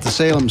little bit about the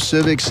Salem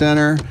Civic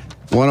Center,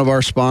 one of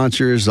our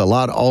sponsors. A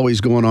lot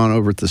always going on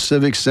over at the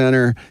Civic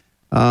Center.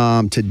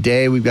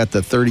 Today, we've got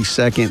the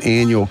 32nd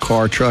annual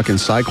Car, Truck, and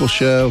Cycle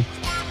Show.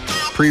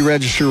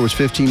 Pre-register was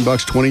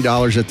 $15,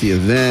 $20 at the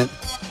event.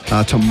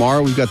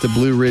 Tomorrow, we've got the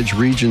Blue Ridge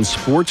Region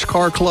Sports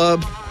Car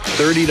Club,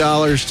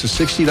 $30 to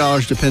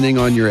 $60 depending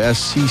on your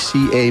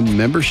SCCA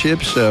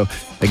membership. So,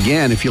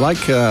 again, if you like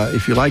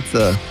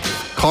the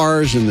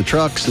cars and the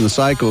trucks and the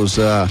cycles,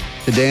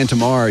 today and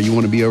tomorrow, you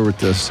want to be over at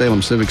the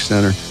Salem Civic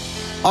Center.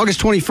 August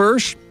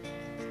 21st,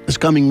 this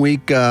coming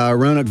week,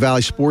 Roanoke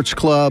Valley Sports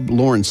Club,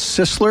 Lauren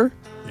Sisler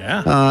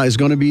is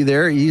going to be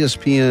there,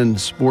 ESPN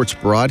sports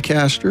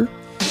broadcaster.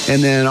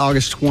 And then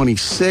August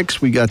 26th,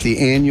 we got the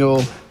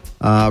annual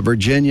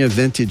Virginia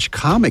Vintage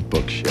Comic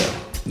Book Show.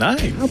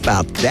 Nice. How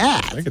about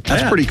that? Look at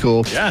That's that. pretty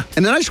cool. Yeah.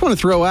 And then I just want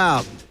to throw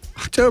out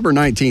October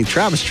 19th,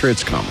 Travis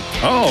Tritt's coming.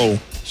 Oh.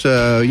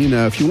 So,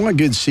 if you want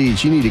good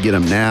seats, you need to get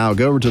them now.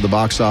 Go over to the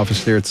box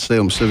office there at the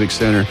Salem Civic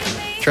Center.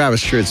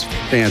 Travis Tritt's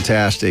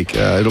fantastic.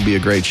 It'll be a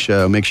great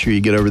show. Make sure you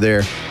get over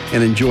there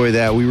and enjoy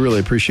that. We really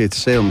appreciate the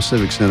Salem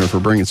Civic Center for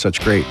bringing such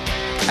great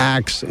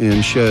acts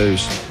and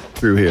shows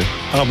through here.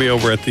 I'll be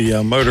over at the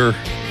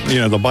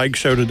the bike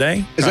show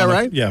today. Is that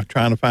right?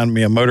 Trying to find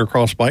me a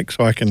motocross bike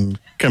so I can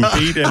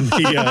compete in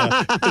the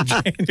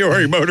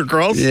January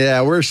motocross.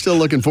 Yeah, we're still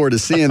looking forward to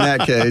seeing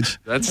that, Cage.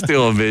 That's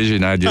still a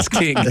vision I just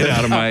can't get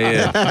out of my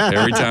head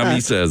every time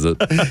he says it.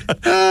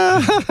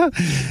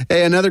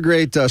 Hey, another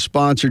great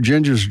sponsor,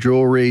 Ginger's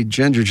Jewelry.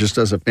 Ginger just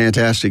does a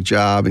fantastic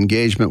job.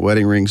 Engagement,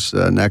 wedding rings,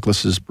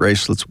 necklaces,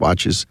 bracelets,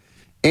 watches,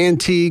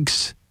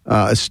 antiques,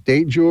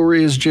 estate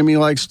jewelry, as Jimmy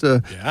likes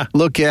to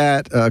look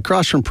at,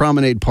 across from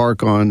Promenade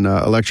Park on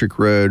Electric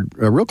Road,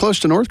 real close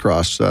to North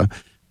Cross.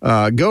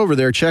 Go over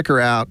there, check her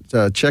out,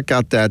 check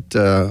out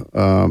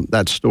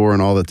that store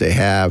and all that they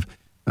have.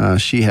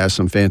 She has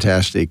some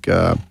fantastic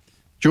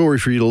jewelry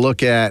for you to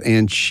look at,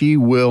 and she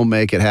will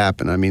make it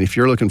happen. I mean, if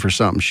you're looking for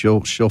something,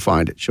 she'll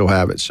find it. She'll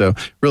have it. So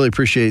really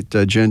appreciate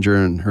Ginger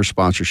and her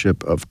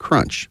sponsorship of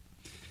Crunch.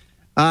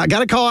 I got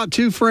to call out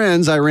two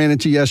friends I ran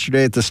into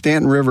yesterday at the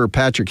Stanton River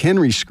Patrick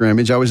Henry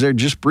scrimmage. I was there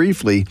just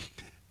briefly.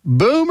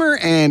 Boomer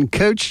and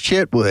Coach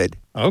Chitwood.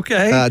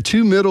 Okay.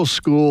 Two middle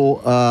school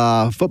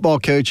football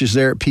coaches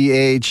there at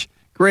PH.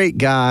 Great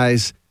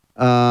guys.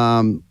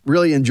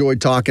 Really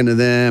enjoyed talking to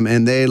them,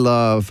 and they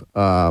love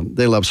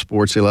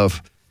sports. They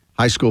love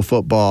high school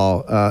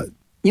football.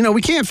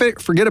 We can't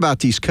forget about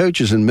these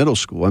coaches in middle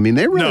school. I mean,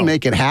 they really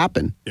make it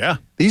happen. Yeah.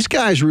 These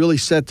guys really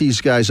set these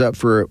guys up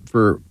for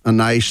a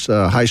nice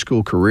high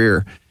school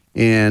career.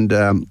 And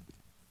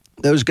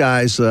those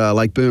guys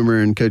like Boomer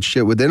and Coach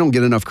Chitwood, they don't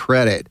get enough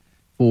credit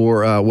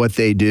for what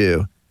they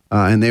do.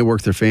 And they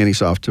work their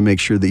fannies off to make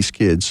sure these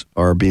kids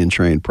are being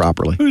trained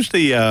properly. Who's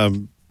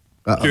the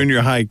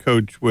junior high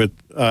coach with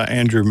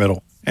Andrew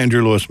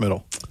Lewis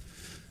Middle.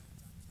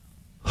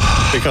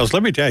 Because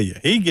let me tell you,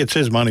 he gets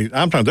his money.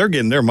 They're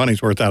getting their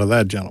money's worth out of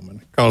that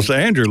gentleman. Because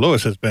Andrew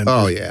Lewis has been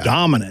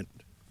dominant.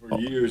 For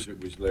years, it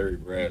was Larry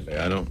Bradley.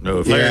 I don't know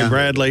if Larry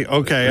Bradley.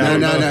 Okay.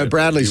 No.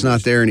 Bradley's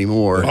not there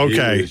anymore.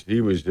 Okay. He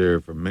was there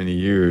for many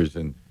years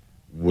and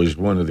was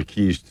one of the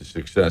keys to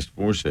success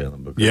for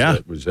Salem because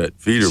that was that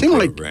feeder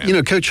program.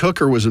 Like, Coach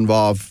Hooker was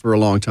involved for a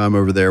long time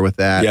over there with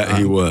that. Yeah,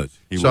 he was.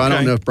 I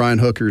don't know if Brian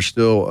Hooker's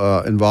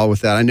still involved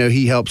with that. I know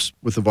he helps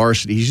with the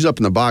varsity. He's up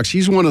in the box.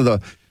 He's one of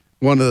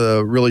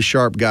the really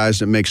sharp guys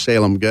that makes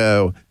Salem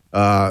go,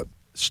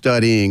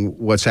 studying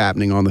what's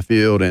happening on the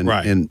field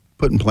and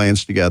putting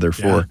plans together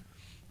for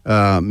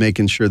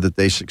making sure that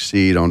they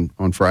succeed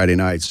on Friday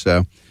nights.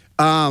 So,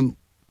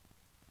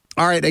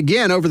 all right,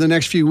 again, over the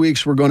next few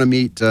weeks, we're going to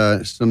meet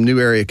some new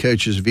area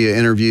coaches via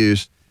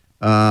interviews.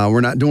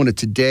 We're not doing it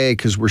today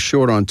because we're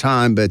short on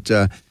time, but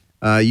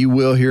you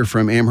will hear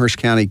from Amherst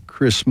County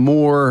Chris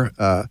Moore,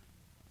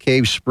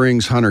 Cave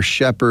Springs Hunter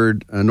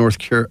Shepard, North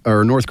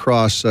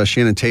Cross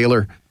Shannon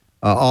Taylor,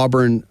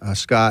 Auburn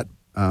Scott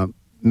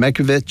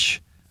Mekovich,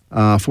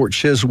 Fort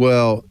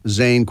Chiswell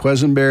Zane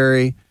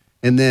Quesenberry.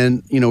 And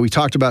then, we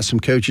talked about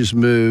some coaches'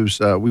 moves.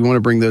 We want to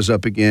bring those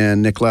up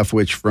again. Nick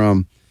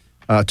Leftwich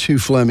to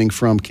Fleming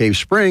from Cave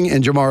Spring,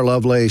 and Jamar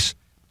Lovelace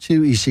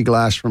to EC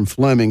Glass from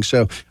Fleming.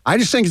 So I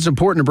just think it's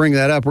important to bring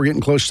that up. We're getting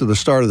close to the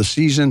start of the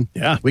season.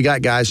 Yeah. We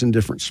got guys in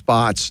different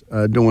spots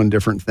doing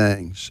different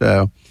things.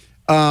 So,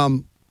 all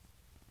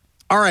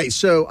right.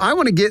 So I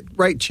want to get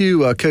right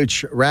to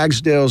Coach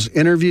Ragsdale's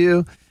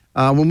interview.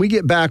 When we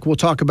get back, we'll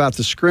talk about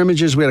the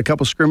scrimmages. We had a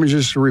couple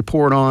scrimmages to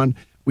report on.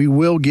 We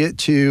will get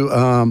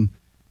to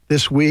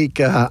this week.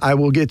 I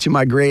will get to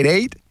my grade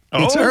 8.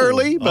 It's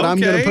early, but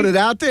I'm going to put it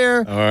out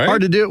there. All right.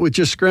 Hard to do it with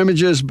just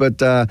scrimmages, but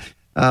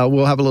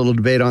we'll have a little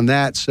debate on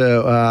that.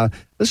 So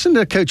listen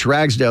to Coach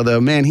Ragsdale, though.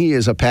 Man, he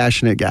is a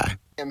passionate guy.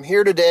 I'm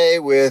here today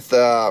with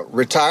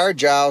retired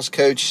Giles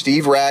coach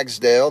Steve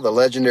Ragsdale, the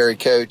legendary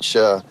coach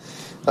of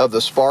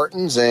the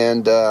Spartans.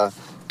 And,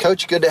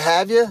 Coach, good to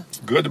have you.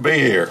 Good to be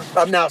here.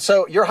 Now,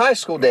 so your high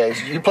school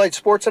days, you played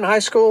sports in high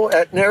school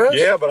at Narrows?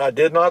 Yeah, but I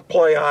did not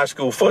play high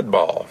school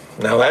football.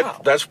 Now,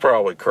 that's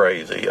probably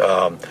crazy.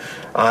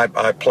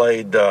 I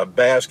played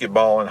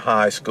basketball in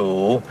high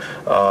school.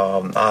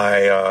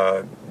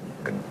 I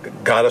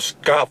got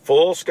a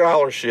full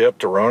scholarship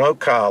to Roanoke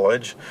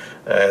College.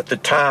 At the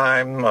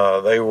time,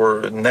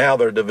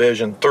 they're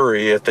Division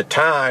III. At the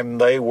time,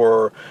 they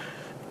were...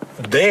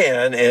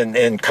 Then,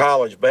 in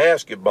college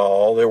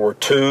basketball, there were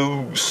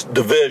two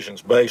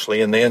divisions,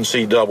 basically, in the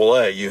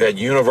NCAA. You had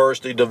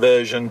university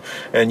division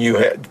and you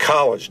had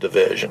college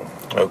division,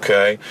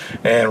 okay?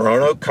 And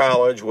Roanoke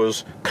College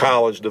was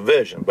college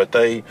division, but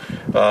so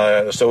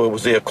it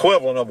was the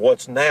equivalent of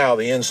what's now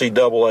the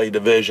NCAA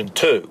Division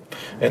II.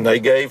 And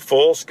they gave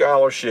full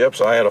scholarships.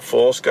 I had a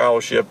full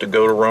scholarship to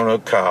go to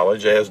Roanoke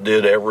College, as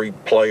did every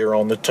player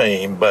on the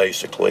team,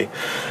 basically.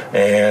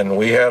 And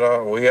we had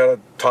a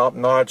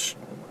top-notch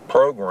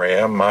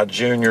program. My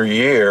junior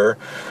year,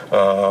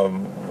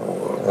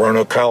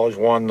 Roanoke College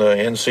won the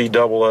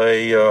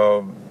NCAA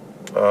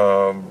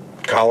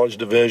College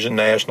Division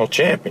National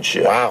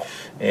Championship. Wow.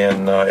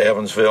 In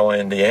Evansville,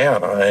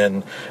 Indiana,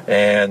 and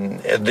in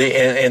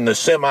the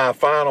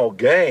semifinal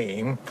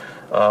game,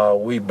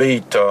 we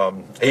beat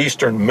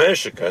Eastern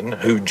Michigan,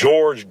 who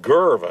George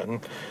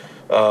Gervin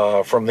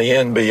from the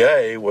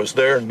NBA was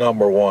their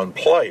number one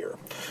player.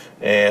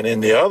 And in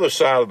the other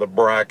side of the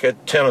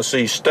bracket,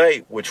 Tennessee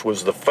State, which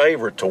was the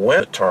favorite to win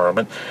the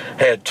tournament,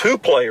 had two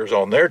players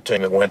on their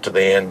team that went to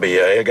the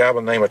NBA, a guy by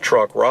the name of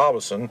Truck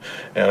Robinson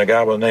and a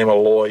guy by the name of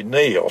Lloyd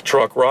Neal.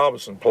 Truck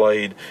Robinson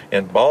played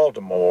in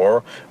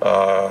Baltimore,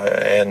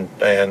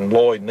 and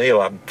Lloyd Neal,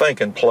 I'm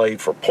thinking,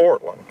 played for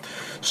Portland.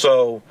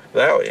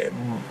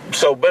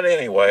 But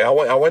anyway,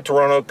 I went to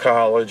Roanoke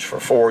College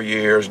for 4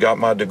 years, got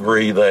my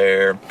degree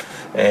there,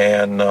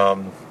 and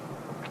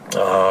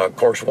of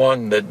course,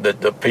 one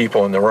that the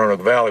people in the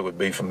Roanoke Valley would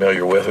be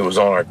familiar with who was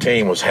on our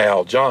team was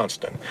Hal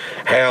Johnston.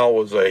 Hal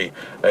was a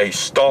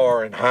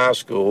star in high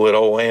school at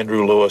old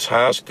Andrew Lewis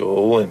High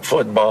School in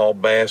football,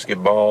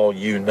 basketball,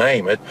 you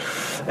name it.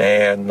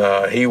 And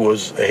he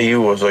was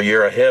a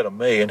year ahead of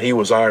me, and he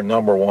was our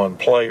number one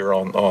player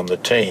on the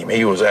team.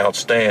 He was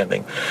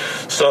outstanding.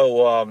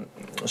 So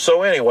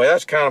anyway,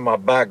 that's kind of my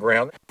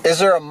background. Is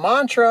there a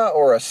mantra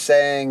or a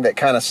saying that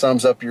kind of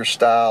sums up your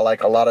style?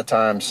 Like a lot of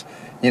times,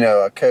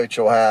 a coach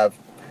will have,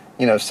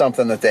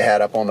 something that they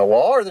had up on the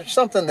wall, or there's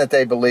something that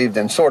they believed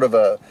in, sort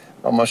of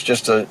almost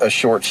just a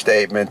short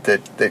statement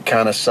that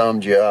kind of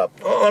summed you up.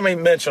 Well, let me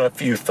mention a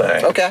few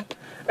things. Okay.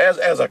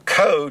 As a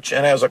coach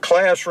and as a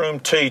classroom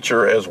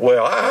teacher as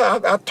well,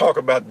 I talk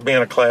about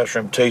being a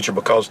classroom teacher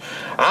because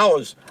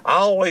I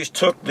always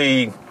took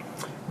the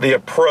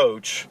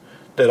approach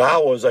that I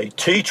was a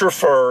teacher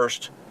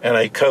first and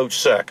a coach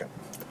second.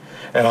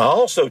 And I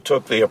also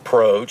took the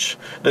approach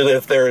that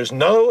if there is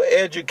no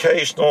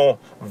educational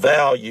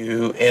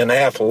value in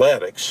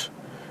athletics,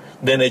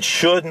 then it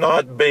should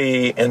not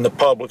be in the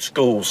public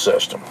school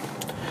system.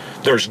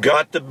 There's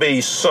got to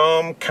be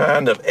some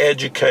kind of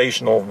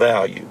educational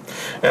value.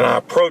 And I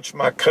approach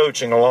my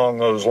coaching along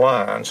those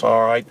lines,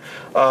 all right?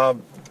 I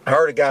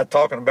heard a guy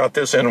talking about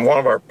this in one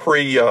of our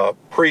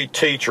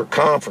pre-teacher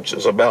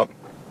conferences about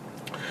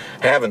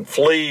having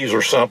fleas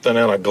or something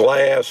in a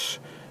glass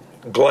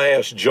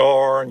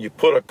jar, and you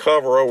put a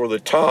cover over the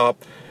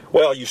top.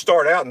 Well, you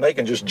start out and they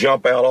can just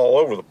jump out all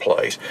over the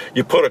place.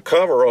 You put a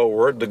cover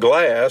over it, the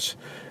glass,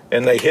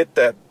 and they hit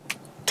that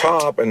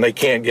top and they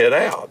can't get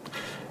out.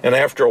 And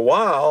after a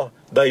while,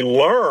 they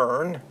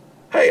learn,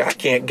 hey, I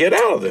can't get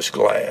out of this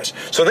glass.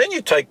 So then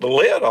you take the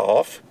lid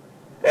off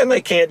and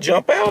they can't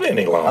jump out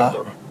any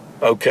longer.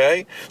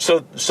 Okay?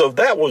 So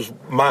that was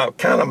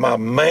my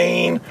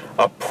main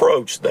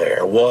approach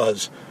there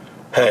was,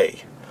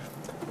 hey,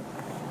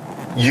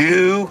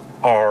 you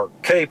are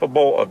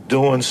capable of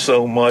doing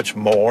so much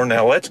more.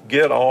 Now let's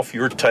get off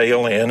your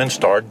tail end and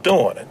start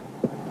doing it.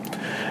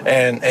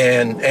 And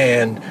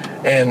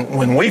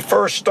when we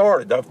first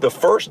started, the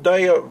first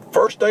day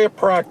of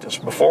practice,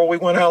 before we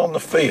went out on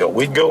the field,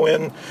 we'd go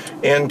into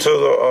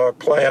the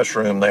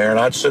classroom there, and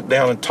I'd sit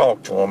down and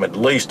talk to them at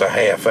least a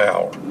half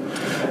hour.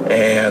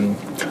 And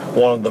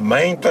one of the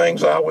main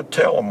things I would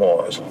tell them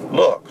was,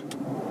 look,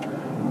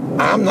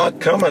 I'm not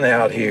coming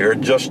out here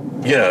just,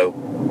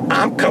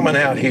 I'm coming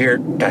out here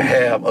to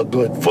have a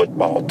good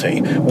football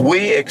team.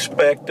 We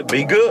expect to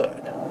be good.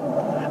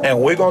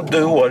 And we're going to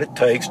do what it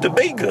takes to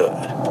be good.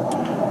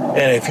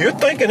 And if you're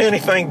thinking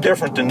anything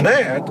different than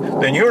that,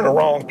 then you're in the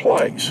wrong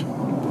place.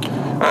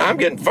 I'm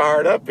getting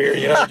fired up here,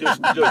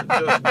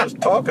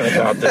 just talking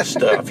about this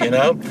stuff,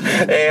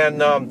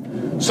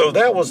 And so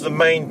that was the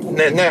main.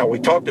 Now, we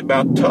talked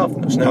about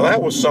toughness. Now,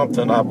 that was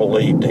something I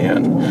believed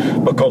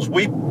in because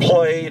we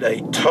played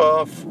a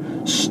tough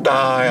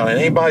style, and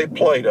anybody who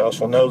played us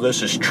will know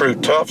this is true,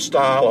 tough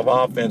style of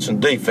offense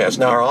and defense.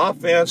 Now, our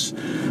offense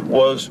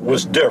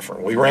was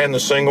different. We ran the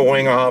single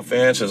wing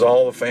offense, as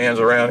all the fans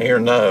around here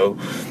know,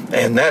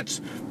 and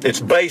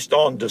it's based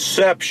on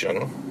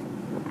deception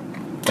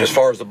as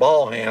far as the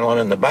ball handling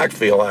and the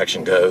backfield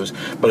action goes,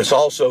 but it's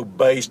also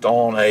based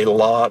on a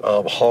lot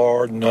of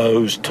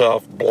hard-nosed,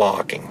 tough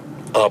blocking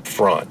up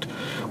front.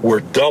 We're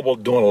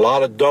doing a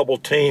lot of double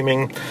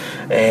teaming,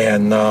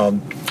 and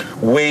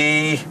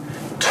we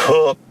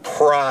took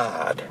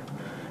pride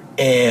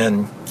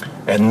in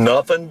and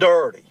nothing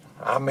dirty.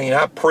 I mean,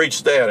 I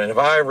preached that, and if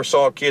I ever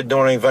saw a kid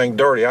doing anything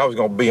dirty, I was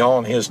going to be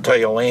on his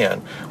tail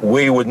end.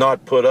 We would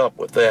not put up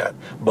with that,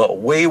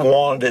 but we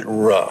wanted it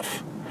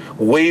rough.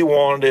 We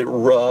wanted it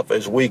rough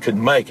as we could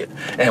make it,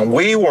 and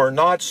we were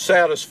not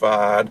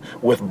satisfied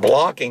with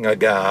blocking a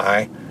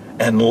guy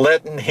and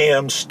letting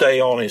him stay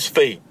on his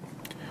feet.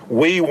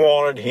 We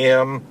wanted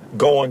him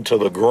going to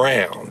the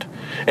ground.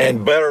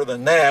 And better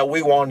than that,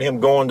 we wanted him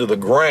going to the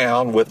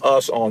ground with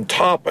us on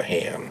top of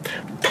him,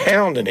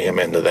 pounding him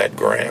into that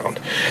ground.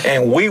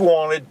 And we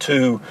wanted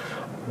to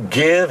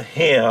give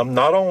him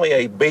not only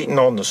a beating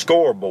on the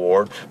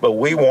scoreboard, but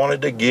we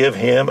wanted to give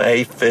him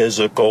a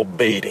physical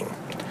beating.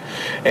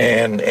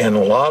 And a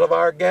lot of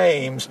our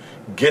games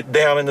get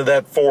down into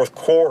that fourth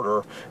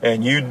quarter,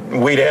 and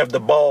we'd have the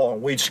ball,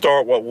 and we'd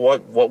start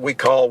what we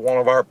call one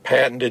of our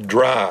patented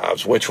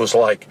drives, which was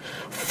like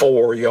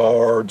 4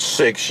 yards,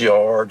 6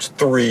 yards,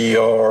 3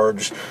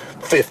 yards,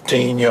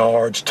 15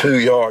 yards, 2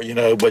 yards,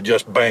 but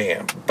just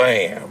bam,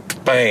 bam,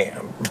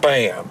 bam,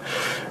 bam.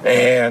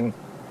 And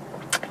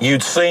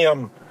you'd see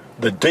them,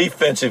 the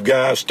defensive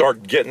guys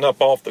start getting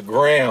up off the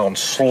ground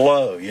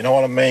slow, you know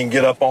what I mean?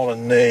 Get up on a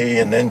knee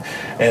and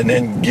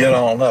then get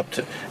on up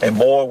to, and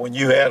boy, when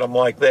you had them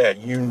like that,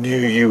 you knew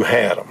you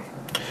had them.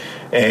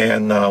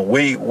 And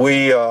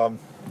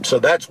so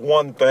that's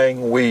one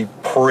thing we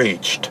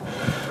preached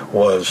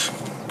was,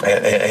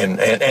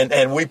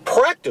 and we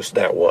practiced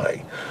that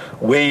way.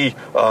 We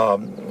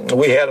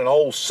had an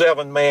old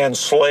 7-man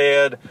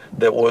sled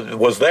that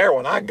was there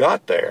when I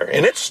got there,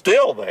 and it's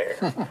still there.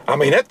 I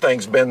mean, that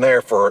thing's been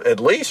there for at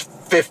least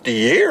 50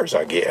 years,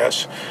 I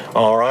guess.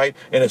 All right,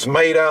 and it's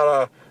made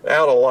out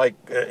of like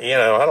I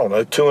don't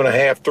know,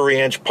 2.5,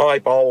 3-inch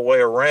pipe all the way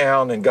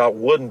around, and got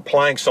wooden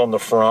planks on the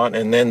front,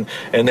 and then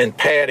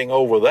padding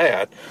over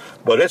that.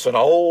 But it's an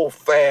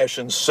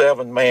old-fashioned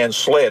 7-man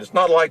sled. It's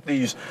not like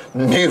these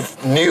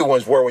new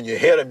ones where when you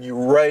hit them,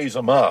 you raise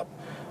them up.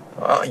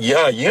 You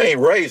ain't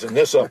raising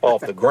this up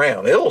off the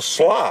ground. It'll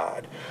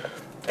slide.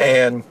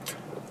 And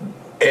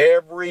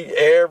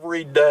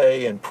every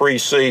day in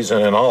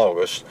preseason in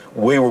August,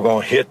 we were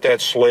going to hit that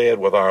sled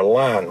with our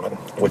linemen,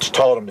 which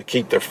taught them to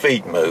keep their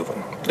feet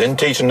moving. Didn't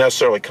teach them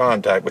necessarily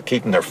contact, but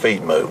keeping their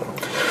feet moving.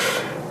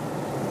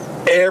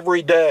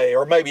 Every day,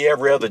 or maybe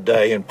every other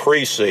day in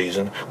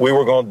preseason, we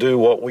were going to do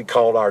what we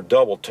called our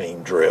double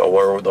team drill,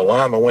 where the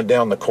linemen went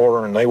down the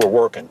corner and they were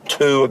working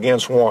 2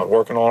 against 1,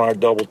 working on our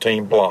double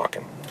team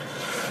blocking.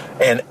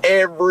 And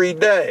every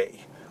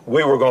day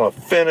we were going to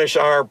finish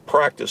our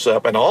practice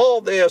up, and all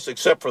this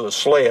except for the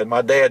sled.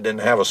 My dad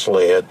didn't have a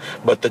sled,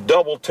 but the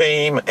double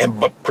team,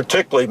 but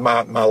particularly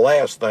my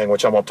last thing,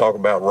 which I'm going to talk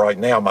about right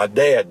now, my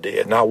dad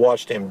did, and I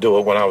watched him do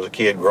it when I was a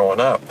kid growing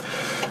up,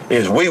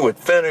 is we would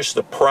finish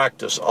the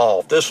practice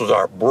off. This was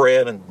our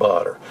bread and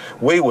butter.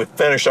 We would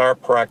finish our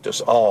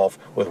practice off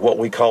with what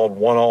we called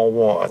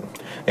one-on-one,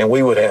 and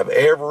we would have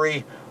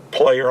every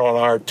player on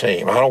our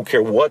team, I don't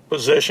care what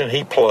position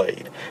he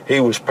played, he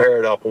was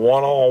paired up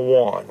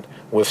one-on-one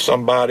with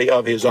somebody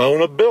of his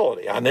own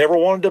ability. I never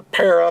wanted to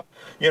pair up,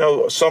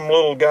 some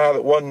little guy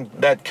that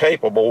wasn't that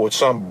capable with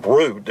some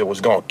brute that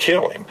was going to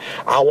kill him.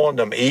 I wanted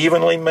them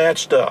evenly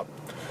matched up.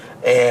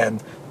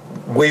 And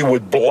we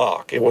would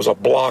block. It was a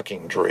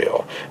blocking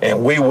drill.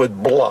 And we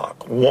would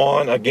block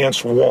one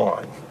against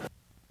one.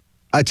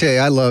 I tell you,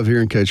 I love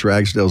hearing Coach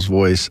Ragsdale's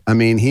voice. I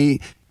mean,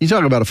 you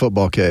talk about a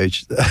football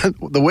coach.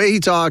 The way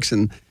he talks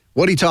and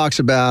what he talks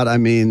about, I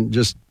mean,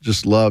 just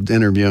loved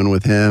interviewing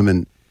with him.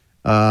 And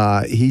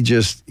he's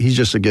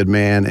just a good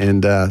man.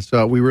 And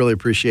so we really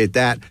appreciate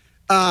that.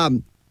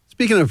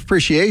 Speaking of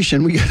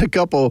appreciation, we got a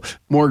couple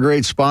more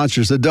great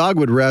sponsors. The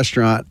Dogwood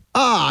Restaurant.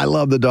 I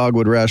love the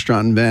Dogwood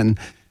Restaurant in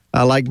Benton.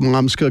 I like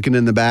Mom's cooking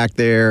in the back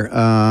there.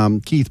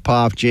 Keith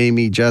Poff,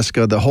 Jamie,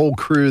 Jessica, the whole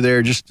crew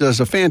there just does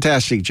a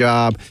fantastic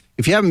job.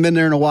 If you haven't been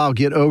there in a while,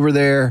 get over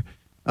there.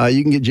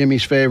 You can get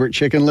Jimmy's favorite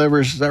chicken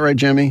livers. Is that right,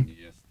 Jimmy?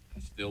 Yes.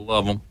 Still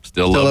love them.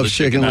 Still love the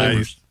chicken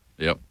livers.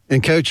 Yep.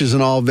 And Coach is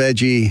an all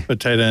veggie.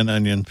 Potato and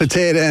onions.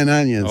 Potato and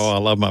onions. Oh, I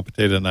love my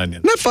potato and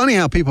onions. Isn't that funny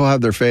how people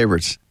have their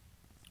favorites?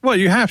 Well,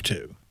 you have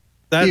to.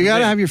 You got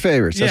to have your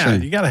favorites. Yeah,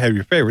 you got to have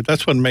your favorites.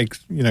 That's what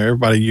makes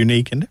everybody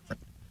unique and different.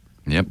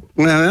 Yep.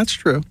 Well, that's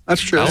true.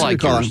 That's true. I That's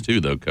like yours too,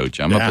 though, Coach.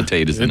 I'm a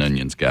potatoes and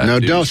onions guy. No,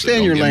 too, don't so stay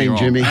in your get me lane, wrong.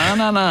 Jimmy.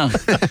 No.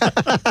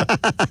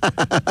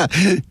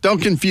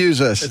 Don't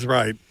confuse us. That's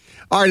right.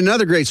 All right,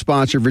 another great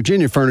sponsor,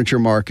 Virginia Furniture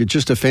Market.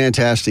 Just a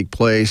fantastic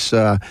place.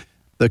 You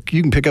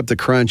can pick up the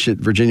Crunch at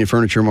Virginia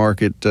Furniture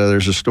Market.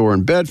 There's a store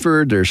in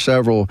Bedford. There's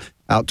several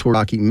out toward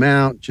Rocky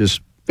Mount.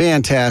 Just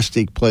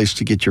fantastic place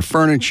to get your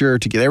furniture,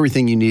 to get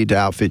everything you need to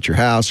outfit your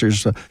house.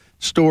 There's a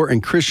store in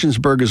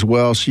Christiansburg as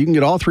well, so you can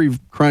get all three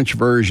Crunch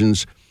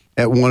versions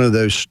at one of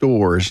those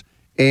stores.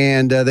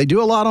 And they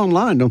do a lot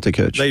online, don't they,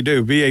 Coach? They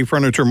do.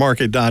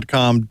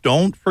 VAFurnitureMarket.com.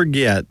 Don't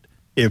forget,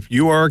 if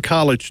you are a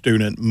college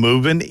student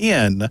moving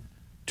in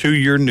to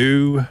your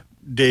new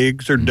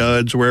digs or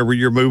duds, wherever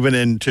you're moving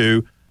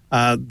into,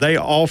 they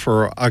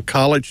offer a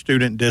college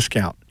student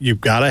discount.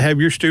 You've got to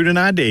have your student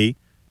ID.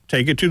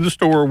 Take it to the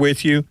store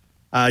with you.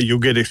 You'll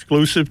get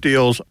exclusive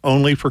deals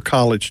only for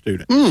college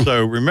students.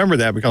 So remember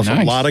that, because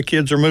a lot of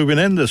kids are moving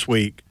in this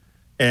week.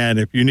 And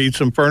if you need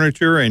some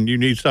furniture and you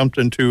need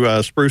something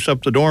to spruce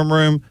up the dorm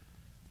room,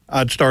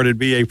 I'd start at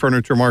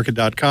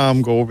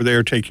VAFurnitureMarket.com. Go over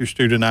there, take your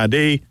student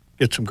ID,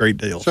 get some great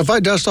deals. So if I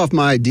dust off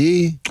my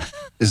ID,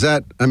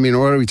 what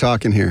are we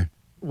talking here?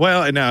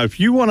 Well, now, if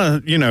you want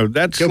to,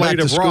 that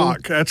slate of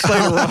rock that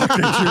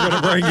you're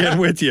going to bring in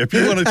with you, if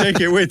you want to take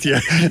it with you.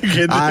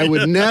 I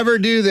would never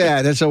do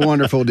that. That's a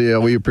wonderful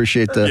deal. We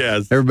appreciate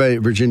everybody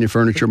at Virginia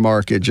Furniture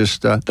Market.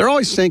 Just they're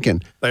always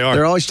thinking. They are.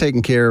 They're always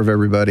taking care of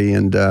everybody.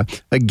 And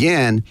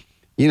again,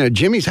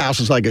 Jimmy's house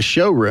is like a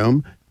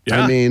showroom.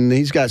 Yeah. I mean,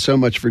 he's got so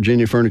much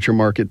Virginia Furniture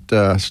Market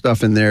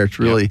stuff in there. It's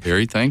really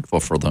very thankful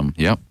for them.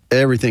 Yep.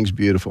 Everything's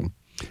beautiful.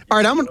 All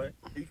right, I'm going to.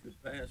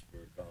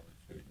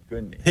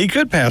 He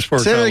could pass for a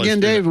college Say that again,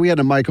 student. Dave. We had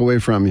a mic away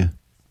from you.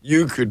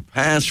 You could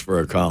pass for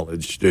a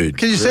college student.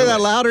 Can you say that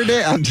louder,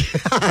 Dave?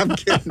 I'm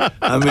kidding.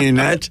 I mean,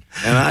 and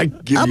I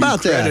give How you about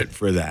credit that?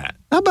 for that.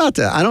 How about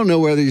that? I don't know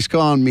whether he's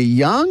calling me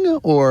young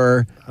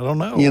or, I don't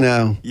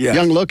know. Yes.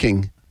 young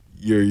looking.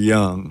 You're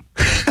young.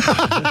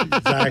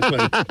 Exactly.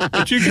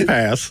 But you can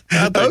pass.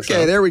 I think Okay,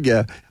 so. there we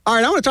go. All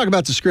right, I want to talk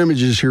about the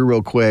scrimmages here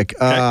real quick.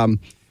 Okay.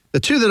 The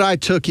two that I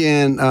took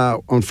in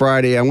on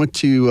Friday, I went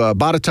to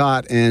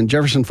Botetourt, and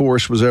Jefferson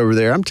Forest was over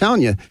there. I'm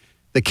telling you,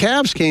 the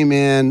Cavs came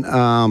in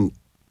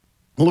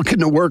looking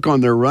to work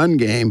on their run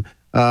game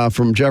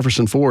from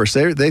Jefferson Forest.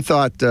 They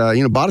thought,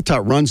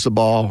 Botetourt runs the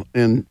ball,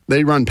 and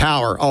they run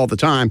power all the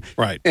time.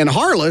 Right. And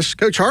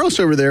Coach Harless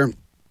over there,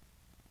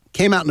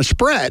 came out in a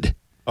spread.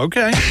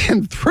 Okay.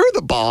 And threw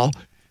the ball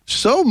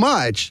so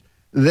much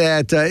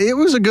that it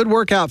was a good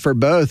workout for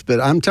both.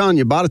 But I'm telling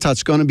you,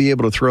 Botetourt's going to be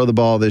able to throw the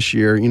ball this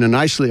year.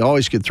 Nicely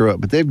always could throw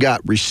it, but they've got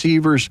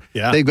receivers.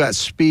 Yeah. They've got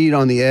speed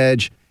on the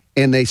edge,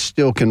 and they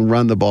still can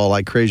run the ball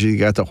like crazy. You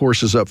got the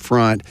horses up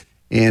front.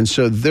 And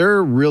so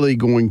they're really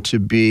going to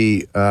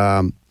be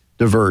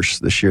diverse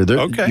this year.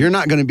 Okay. You're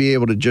not going to be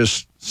able to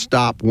just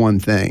stop one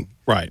thing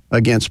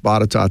against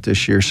Botetourt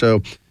this year.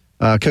 So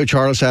Coach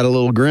Harless had a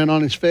little grin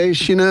on his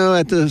face,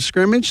 at the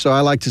scrimmage. So I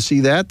like to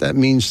see that. That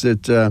means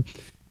that,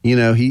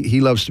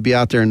 he loves to be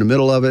out there in the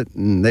middle of it,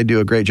 and they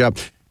do a great job.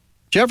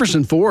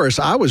 Jefferson Forest,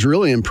 I was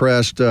really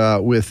impressed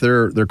with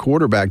their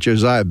quarterback,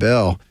 Josiah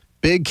Bell.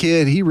 Big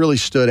kid. He really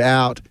stood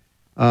out.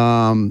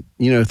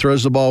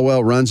 Throws the ball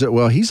well, runs it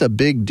well. He's a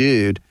big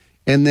dude.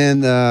 And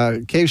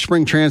then Cave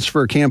Spring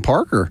transfer Cam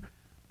Parker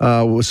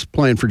was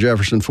playing for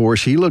Jefferson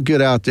Forest. He looked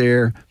good out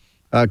there.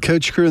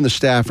 Coach Crew and the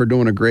staff are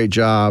doing a great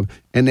job,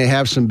 and they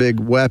have some big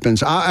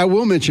weapons. I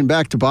will mention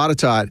back to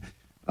Botetourt,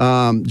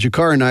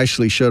 Jakari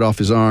nicely showed off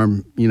his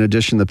arm,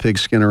 dishing the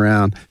pigskin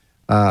around,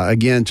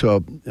 again,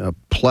 to a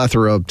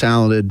plethora of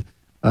talented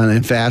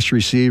and fast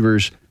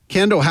receivers.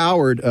 Kendall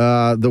Howard,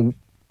 the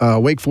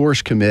Wake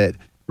Forest commit,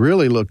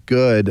 really looked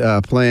good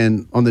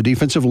playing on the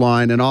defensive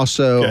line and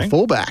also a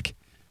fullback.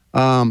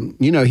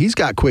 He's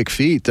got quick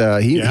feet.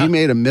 He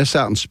made a miss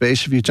out in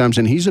space a few times,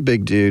 and he's a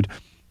big dude.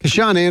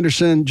 Keshawn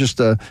Anderson, just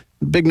a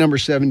big number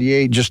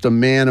 78, just a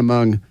man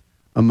among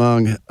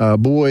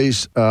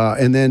boys.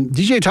 And then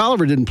DJ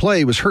Tolliver didn't play.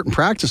 He was hurt in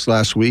practice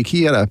last week.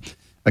 He had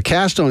a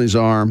cast on his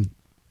arm.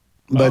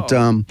 But,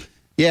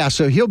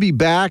 so he'll be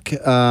back.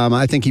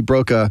 I think he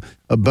broke a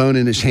bone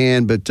in his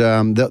hand, but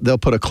they'll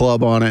put a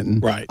club on it.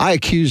 And I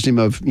accused him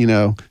of,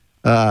 trying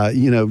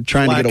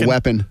to get a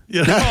weapon.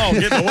 Getting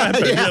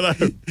a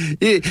weapon.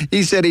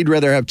 He said he'd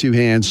rather have two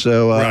hands.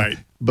 So,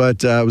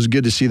 But it was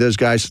good to see those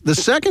guys. The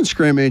second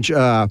scrimmage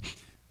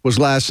was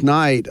last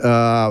night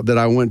that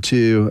I went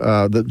to.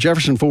 The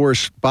Jefferson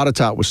Forest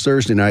Botetourt was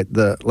Thursday night.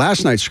 The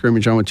last night's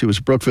scrimmage I went to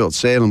was Brookfield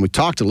Salem. We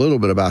talked a little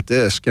bit about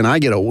this. Can I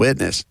get a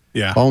witness?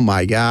 Yeah. Oh,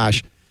 my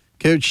gosh.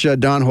 Coach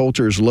Don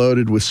Holter is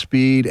loaded with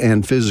speed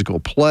and physical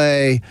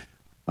play.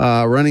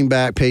 Running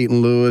back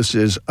Peyton Lewis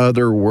is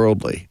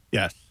otherworldly.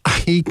 Yes.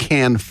 He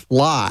can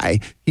fly.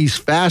 He's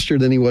faster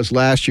than he was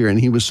last year, and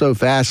he was so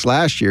fast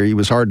last year he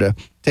was hard to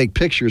take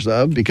pictures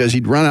of because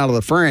he'd run out of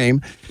the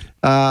frame.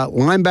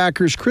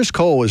 Linebackers, Chris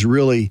Cole is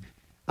really,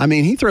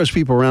 he throws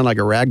people around like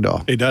a rag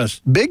doll. He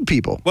does. Big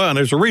people. Well, and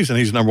there's a reason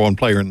he's the number one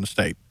player in the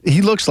state.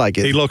 He looks like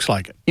it. He looks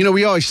like it.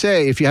 We always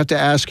say if you have to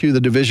ask who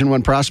the Division I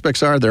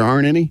prospects are, there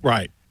aren't any.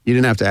 Right. You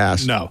didn't have to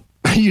ask. No.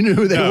 You knew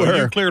who they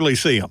were. You clearly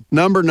see him.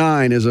 Number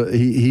 9 is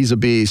he's a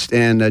beast.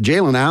 And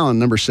Jalen Allen,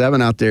 number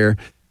 7 out there,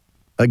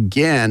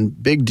 again,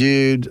 big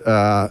dude,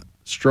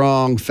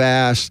 strong,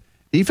 fast.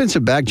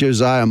 Defensive back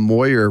Josiah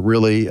Moyer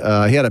really,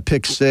 he had a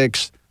pick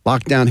 6,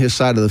 locked down his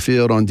side of the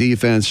field on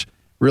defense.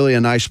 Really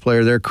a nice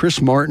player there.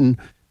 Chris Martin,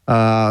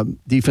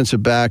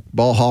 defensive back,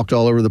 ball hawked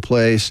all over the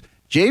place.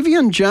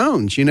 Javion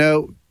Jones,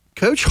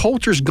 Coach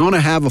Holter's going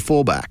to have a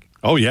fullback.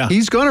 Oh, yeah.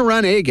 He's going to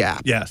run a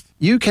gap. Yes.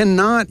 You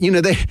cannot,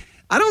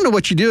 I don't know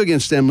what you do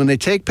against them when they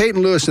take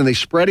Peyton Lewis and they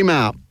spread him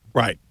out.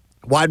 Right.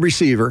 Wide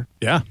receiver.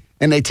 Yeah.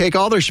 And they take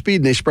all their speed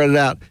and they spread it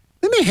out.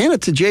 Then they hand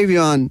it to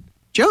Javion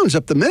Jones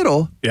up the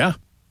middle. Yeah.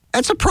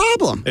 That's a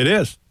problem. It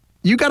is.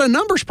 You got a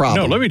numbers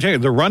problem. No, let me tell you,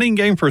 the running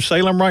game for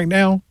Salem right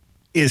now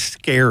is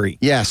scary.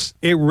 Yes.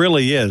 It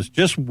really is.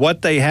 Just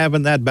what they have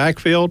in that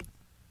backfield.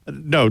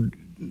 No,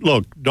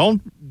 look,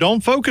 don't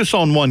focus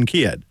on one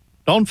kid.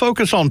 Don't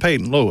focus on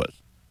Peyton Lewis.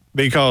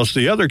 Because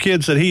the other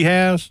kids that he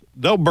has,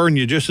 they'll burn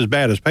you just as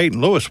bad as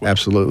Peyton Lewis will.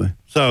 Absolutely.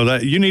 So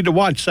that you need to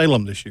watch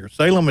Salem this year.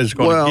 Salem is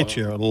going to get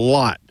you a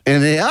lot.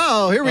 And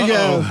here we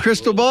go.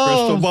 Crystal ball.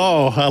 Crystal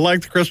ball. I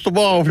like the crystal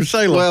ball for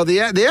Salem. Well,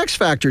 the X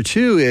factor,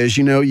 too, is,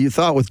 you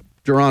thought with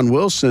Deron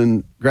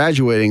Wilson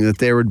graduating that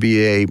there would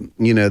be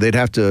they'd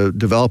have to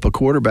develop a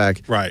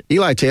quarterback. Right.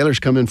 Eli Taylor's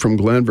coming from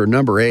Glenver,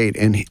 number 8,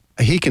 and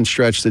he can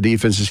stretch the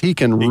defenses. He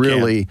can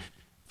really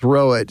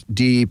throw it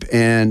deep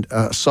and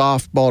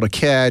soft ball to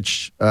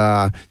catch.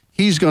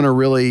 He's going to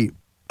really,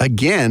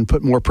 again,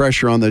 put more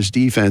pressure on those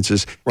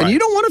defenses. Right. And you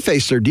don't want to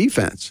face their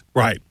defense.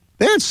 Right.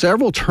 They had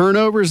several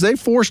turnovers. They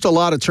forced a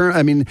lot of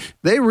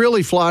they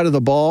really fly to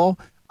the ball.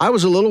 I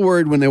was a little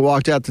worried when they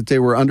walked out that they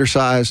were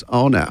undersized.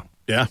 Oh, no.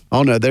 Yeah.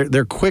 Oh, no.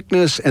 Their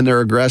quickness and their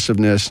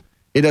aggressiveness,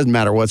 it doesn't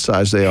matter what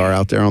size they are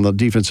out there on the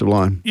defensive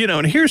line.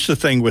 And here's the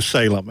thing with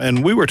Salem,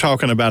 and we were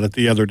talking about it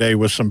the other day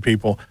with some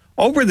people.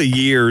 Over the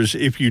years,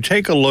 if you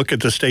take a look at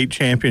the state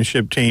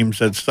championship teams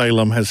that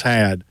Salem has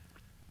had,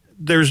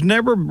 there's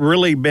never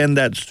really been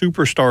that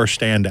superstar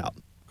standout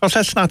because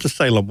that's not the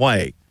Salem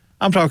way.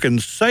 I'm talking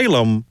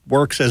Salem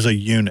works as a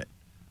unit,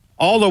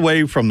 all the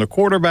way from the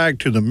quarterback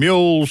to the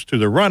mules to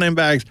the running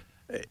backs.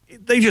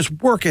 They just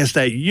work as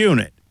that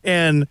unit.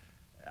 And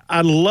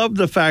I love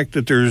the fact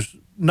that there's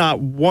not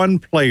one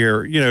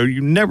player,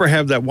 you never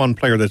have that one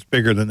player that's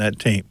bigger than that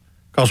team.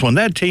 Because when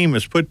that team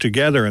is put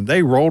together and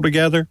they roll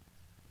together,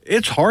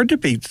 it's hard to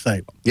beat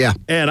Salem. Yeah.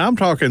 And I'm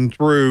talking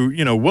through,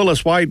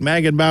 Willis White,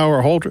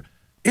 Magenbauer, Holter.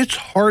 It's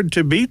hard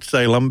to beat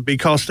Salem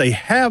because they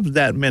have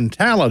that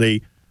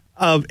mentality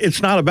of it's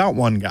not about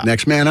one guy.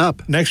 Next man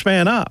up. Next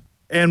man up.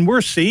 And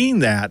we're seeing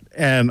that.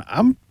 And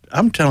I'm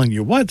telling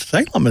you what,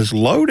 Salem is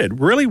loaded.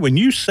 Really, when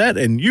you sit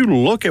and you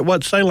look at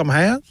what Salem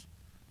has,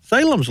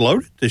 Salem's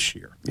loaded this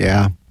year.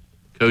 Yeah.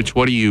 Coach,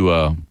 what do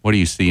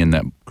you see in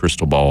that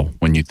crystal ball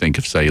when you think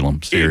of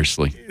Salem?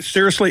 Seriously,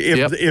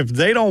 if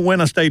they don't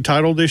win a state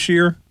title this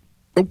year,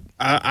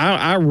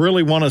 I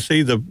really want to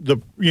see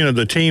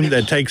the team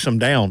that takes them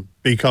down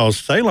because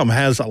Salem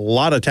has a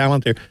lot of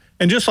talent there.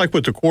 And just like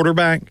with the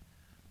quarterback,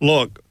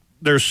 look,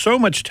 there's so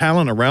much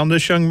talent around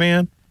this young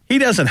man. He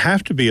doesn't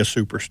have to be a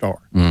superstar.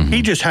 Mm-hmm.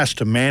 He just has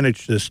to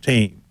manage this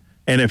team.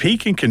 And if he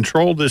can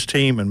control this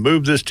team and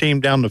move this team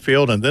down the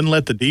field and then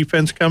let the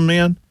defense come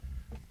in,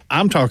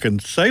 I'm talking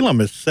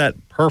Salem is set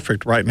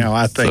perfect right now,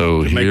 I think.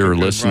 So here,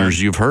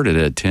 listeners, you've heard it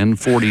at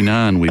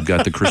 10:49. We've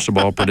got the crystal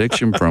ball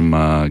prediction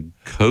from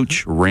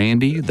Coach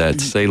Randy.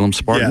 That's Salem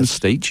Spartans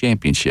State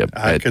Championship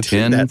at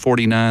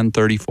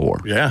 10:49:34.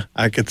 Yeah,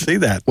 I could see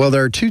that. Well,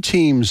 there are two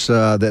teams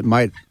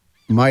that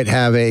might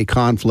have a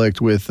conflict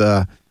with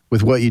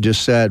what you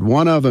just said.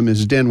 One of them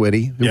is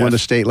Dinwiddie, who won the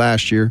state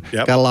last year.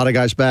 Yep. Got a lot of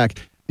guys back.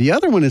 The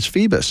other one is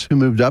Phoebus, who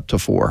moved up to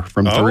 4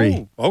 from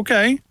 3.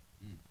 Okay.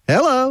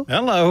 Hello.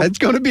 It's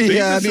going to be,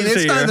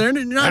 it's not, they're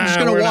not just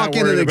going to walk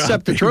in and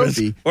accept the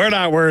trophy. We're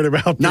not worried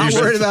about Not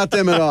worried about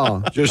them at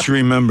all. Just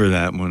remember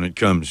that when it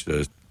comes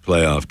to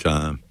playoff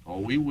time. Oh,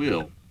 we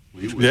will.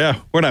 Yeah,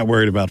 we're not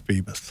worried about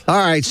Phoebus. All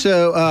right,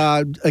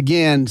 so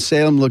again,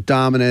 Salem looked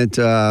dominant.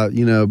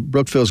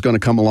 Brookville's going to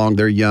come along.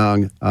 They're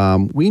young.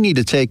 We need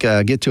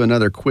to get to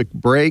another quick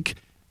break.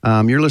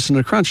 You're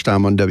listening to Crunch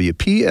Time on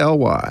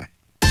WPLY.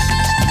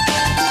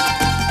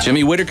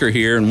 Jimmy Whitaker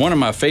here, and one of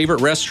my favorite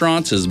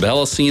restaurants is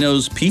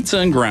Bellacino's Pizza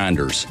and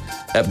Grinders.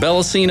 At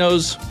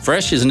Bellacino's,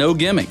 fresh is no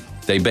gimmick.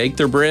 They bake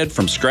their bread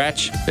from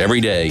scratch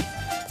every day,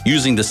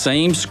 using the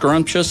same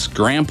scrumptious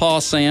Grandpa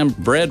Sam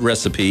bread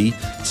recipe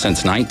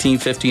since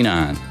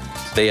 1959.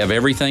 They have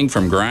everything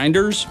from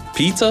grinders,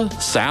 pizza,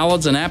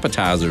 salads, and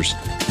appetizers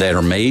that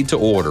are made to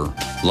order.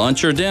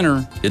 Lunch or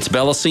dinner, it's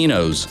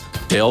Bellacino's,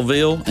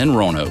 Belleville and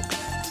Roanoke.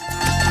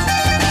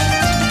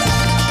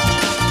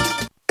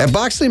 At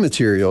Boxley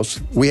Materials,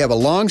 we have a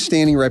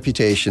long-standing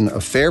reputation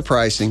of fair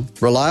pricing,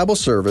 reliable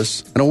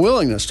service, and a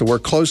willingness to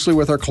work closely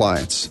with our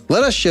clients.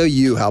 Let us show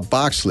you how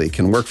Boxley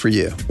can work for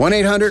you.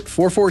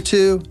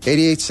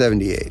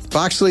 1-800-442-8878.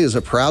 Boxley is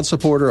a proud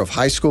supporter of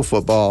high school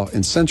football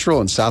in Central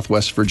and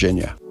Southwest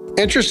Virginia.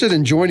 Interested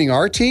in joining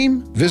our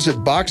team? Visit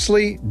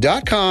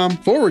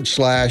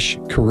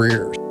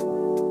boxley.com/careers.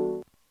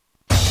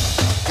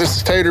 This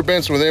is Tater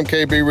Benson with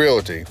MKB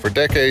Realty. For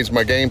decades,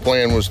 my game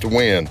plan was to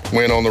win.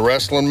 Win on the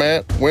wrestling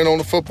mat, win on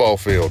the football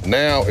field.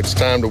 Now it's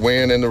time to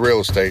win in the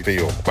real estate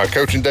field. My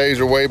coaching days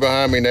are way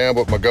behind me now,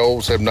 but my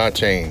goals have not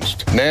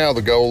changed. Now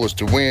the goal is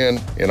to win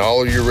in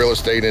all of your real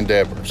estate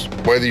endeavors.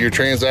 Whether your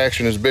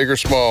transaction is big or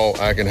small,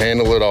 I can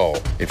handle it all.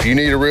 If you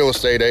need a real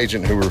estate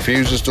agent who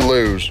refuses to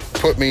lose,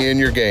 put me in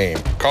your game.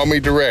 Call me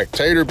direct,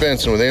 Tater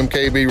Benson with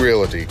MKB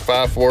Realty,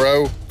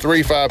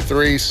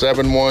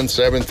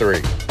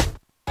 540-353-7173.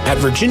 At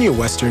Virginia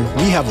Western,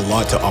 we have a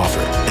lot to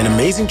offer. An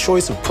amazing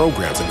choice of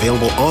programs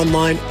available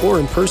online or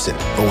in person,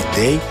 both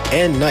day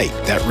and night,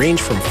 that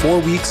range from 4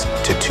 weeks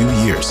to 2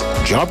 years.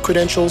 Job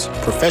credentials,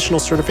 professional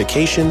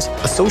certifications,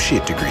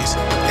 associate degrees,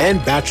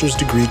 and bachelor's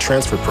degree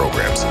transfer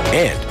programs.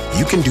 And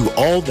you can do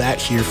all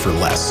that here for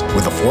less,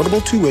 with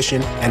affordable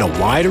tuition and a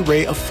wide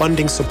array of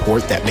funding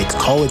support that makes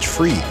college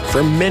free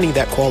for many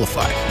that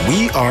qualify.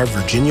 We are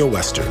Virginia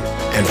Western,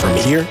 and from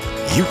here,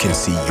 you can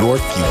see your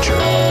future.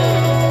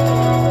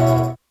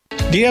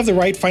 Do you have the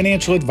right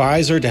financial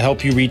advisor to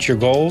help you reach your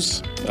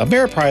goals?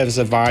 Ameriprive's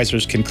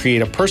advisors can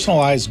create a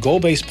personalized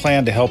goal-based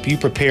plan to help you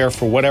prepare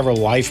for whatever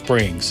life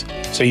brings,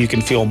 so you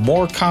can feel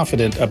more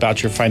confident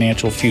about your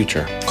financial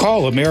future.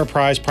 Call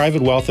Ameriprive's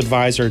Private Wealth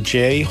Advisor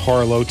Jay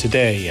Harlow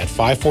today at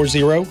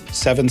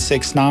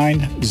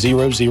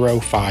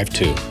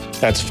 540-769-0052.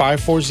 That's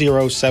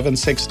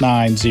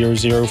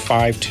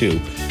 540-769-0052.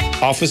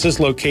 Office is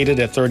located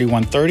at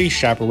 3130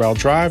 Chaparral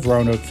Drive,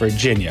 Roanoke,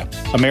 Virginia.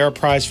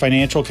 Ameriprise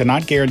Financial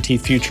cannot guarantee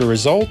future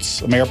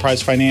results.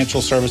 Ameriprise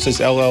Financial Services,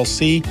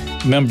 LLC,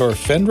 member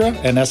FINRA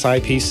and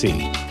SIPC.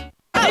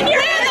 And you're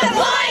in the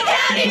Floyd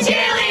County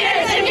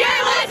Cheerleaders, and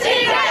you're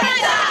listening to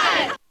Crunch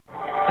Time!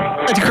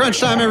 It's Crunch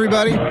Time,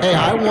 everybody. Hey,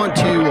 I want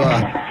to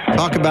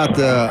talk about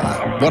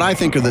what I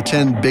think are the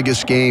 10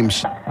 biggest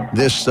games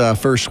this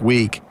first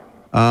week.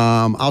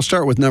 I'll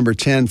start with number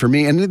 10 for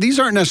me. And these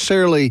are,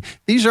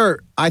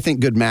 I think,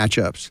 good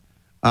matchups.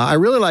 I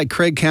really like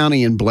Craig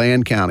County and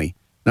Bland County,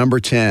 number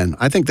 10.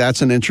 I think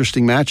that's an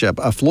interesting matchup.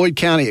 Floyd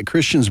County at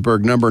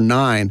Christiansburg, number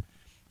 9.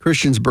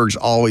 Christiansburg's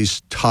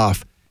always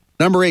tough.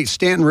 Number 8,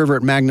 Stanton River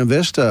at Magna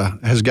Vista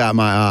has got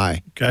my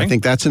eye. Okay. I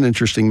think that's an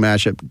interesting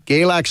matchup.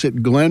 Galax at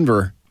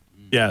Glenver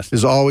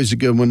is always a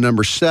good one.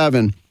 Number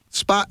 7,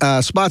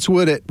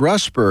 Spotswood at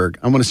Rustburg.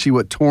 I want to see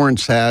what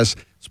Torrance has.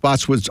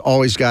 Spotswood's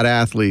always got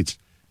athletes.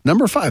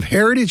 Number 5,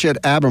 Heritage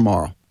at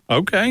Albemarle.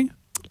 Okay.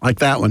 Like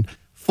that one.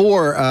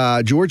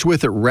 4, George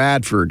Wythe at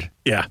Radford.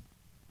 Yeah.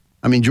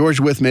 I mean, George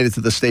Wythe made it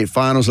to the state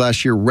finals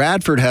last year.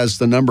 Radford has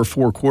the number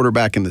 4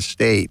 quarterback in the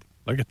state.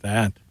 Look at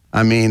that.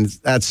 I mean,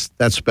 that's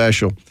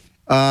special.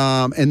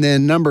 And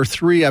then number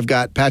 3, I've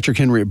got Patrick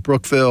Henry at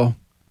Brookville.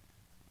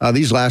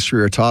 These last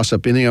 3 are a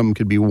toss-up. Any of them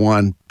could be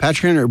 1.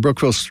 Patrick Henry at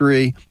Brookville's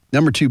 3.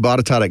 Number 2,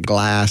 Botetourt at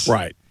Glass.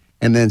 Right.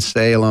 And then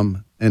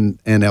Salem and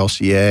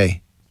LCA.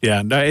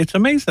 Yeah, it's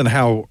amazing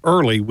how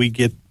early we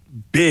get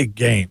big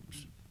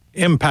games,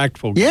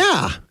 impactful games.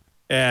 Yeah.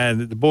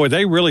 And, boy,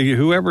 they really,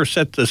 whoever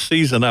set the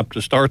season up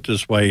to start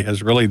this way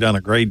has really done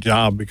a great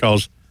job,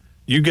 because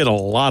you get a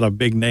lot of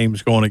big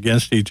names going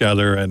against each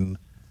other, and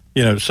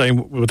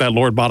Same with that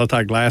Lord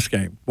Botetourt glass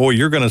game. Boy,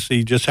 you're going to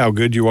see just how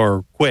good you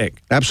are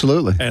quick.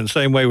 Absolutely. And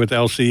same way with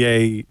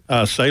LCA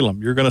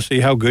Salem. You're going to see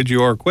how good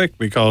you are quick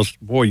because,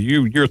 boy,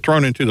 you're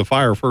thrown into the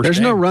fire first. There's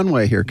game. no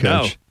runway here,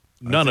 Coach.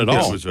 No, none at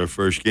all. It was our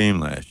first game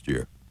last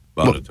year,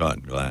 Botetourt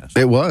and glass.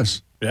 It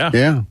was. Yeah.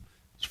 Yeah.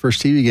 It's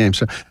first TV game.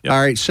 So,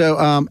 All right. So,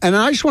 and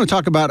I just want to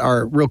talk about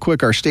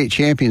our state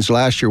champions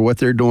last year, what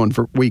they're doing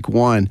for week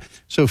 1.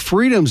 So,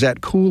 Freedom's at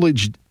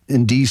Coolidge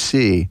in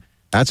D.C.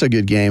 That's a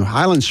good game.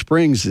 Highland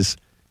Springs is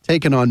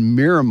taking on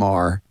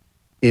Miramar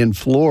in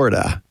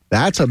Florida.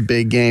 That's a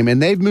big game,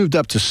 and they've moved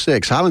up to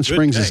 6. Highland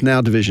Springs is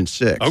now Division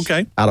 6.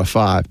 Okay. Out of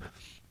 5.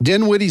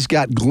 Dinwiddie's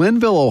got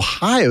Glenville,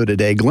 Ohio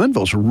today.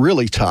 Glenville's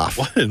really tough.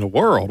 What in the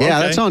world? Yeah,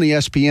 Okay. that's on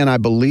ESPN, I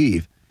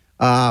believe.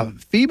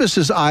 Phoebus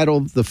is idle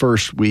the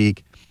first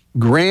week.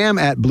 Graham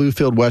at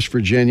Bluefield, West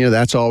Virginia.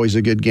 That's always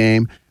a good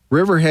game.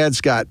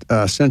 Riverhead's got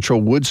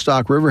Central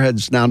Woodstock.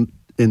 Riverhead's now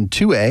in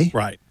 2A.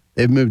 Right.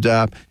 They've moved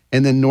up.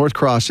 And then North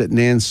Cross at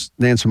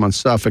Nansom on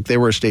Suffolk. They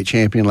were a state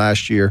champion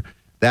last year.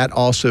 That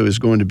also is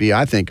going to be,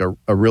 I think,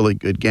 a really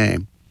good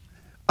game.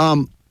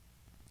 I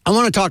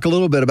want to talk a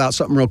little bit about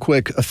something real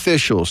quick.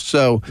 Officials.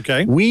 So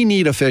we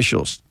need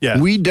officials. Yeah.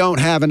 We don't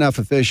have enough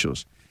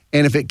officials.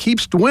 And if it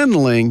keeps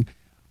dwindling,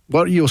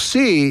 what you'll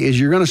see is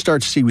you're going to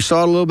start to see, we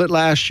saw it a little bit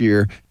last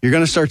year, you're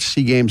going to start to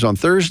see games on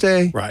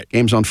Thursday,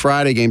 games on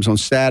Friday, games on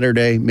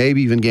Saturday,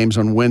 maybe even games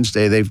on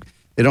Wednesday. They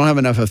don't have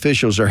enough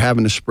officials. They're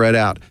having to spread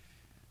out.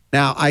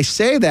 Now, I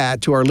say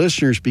that to our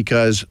listeners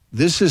because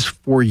this is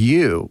for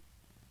you.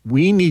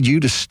 We need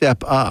you to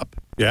step up.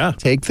 Yeah.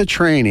 Take the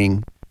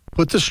training,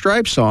 put the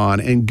stripes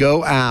on, and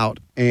go out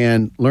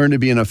and learn to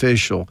be an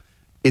official.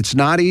 It's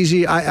not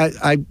easy.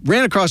 I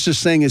ran across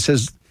this thing. It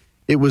says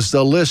it was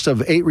the list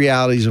of 8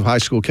 realities of high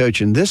school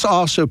coaching. This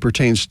also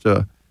pertains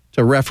to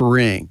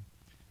refereeing.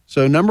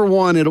 So, number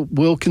 1, it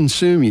will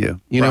consume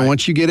you. You know,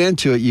 once you get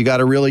into it, you got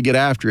to really get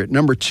after it.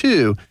 Number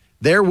 2,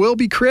 there will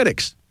be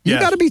critics. You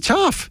got to be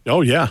tough.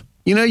 Oh, yeah.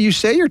 You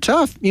say you're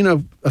tough,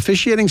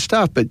 officiating's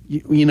tough, but,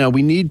 we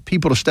need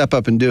people to step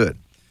up and do it.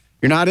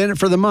 You're not in it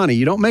for the money.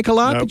 You don't make a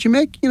lot, but you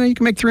make, you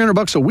can make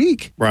 $300 a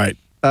week. Right.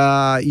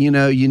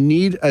 You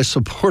need a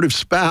supportive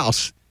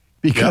spouse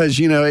because,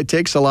 it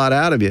takes a lot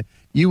out of you.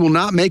 You will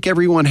not make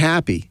everyone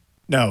happy.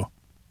 No.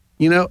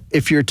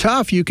 If you're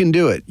tough, you can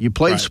do it. You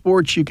played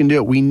sports, you can do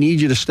it. We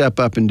need you to step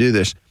up and do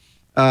this.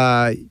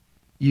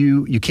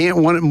 You can't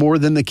want it more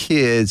than the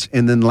kids.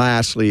 And then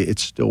lastly,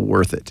 it's still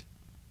worth it.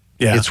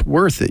 Yeah. It's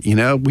worth it.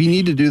 We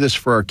need to do this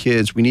for our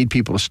kids. We need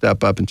people to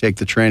step up and take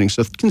the training.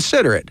 So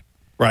consider it.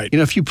 Right.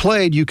 If you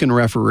played, you can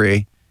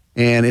referee.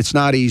 And it's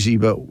not easy,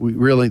 but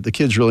the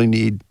kids really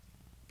need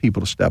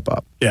people to step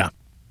up. Yeah.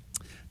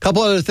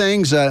 Couple other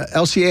things.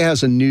 LCA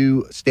has a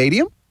new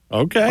stadium.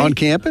 Okay. On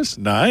campus.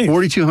 Nice.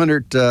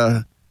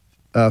 4,200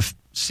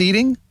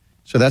 seating.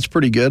 So that's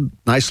pretty good.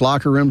 Nice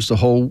locker rooms, the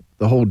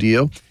whole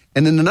deal.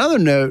 And then another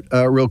note,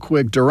 real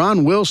quick,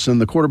 Deron Wilson,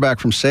 the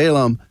quarterback from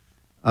Salem,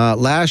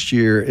 last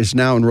year is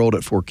now enrolled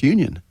at Fork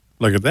Union.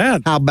 Look at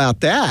that. How about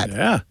that?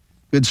 Yeah.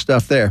 Good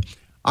stuff there.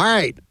 All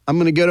right. I'm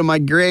going to go to my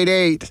grade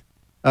 8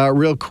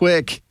 real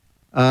quick.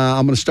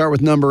 I'm going to start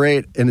with number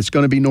 8, and it's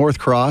going to be North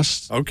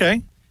Cross.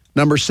 Okay.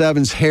 Number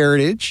 7's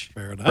Heritage.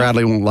 Fair enough.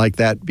 Bradley won't like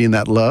that being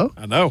that low.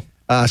 I know.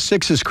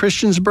 6 is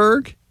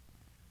Christiansburg.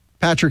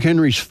 Patrick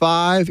Henry's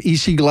 5.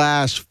 EC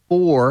Glass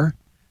 4.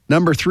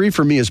 Number 3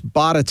 for me is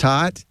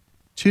Botetourt.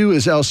 2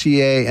 is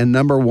LCA, and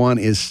number 1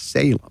 is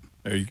Salem.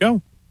 There you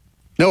go.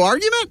 No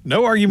argument?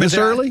 No argument. This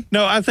early?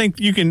 No, I think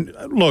you can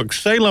look.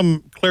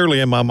 Salem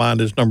clearly in my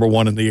mind is number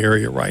 1 in the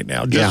area right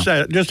now.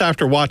 Just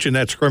after watching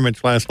that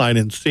scrimmage last night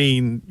and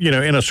seeing,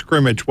 in a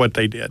scrimmage what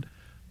they did.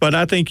 But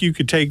I think you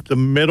could take the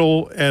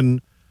middle and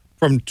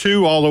from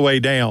 2 all the way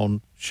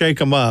down, shake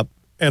them up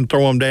and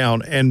throw them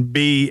down, and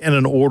be in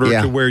an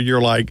order to where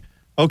you're like,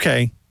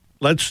 okay,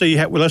 let's see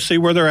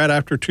where they're at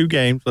after 2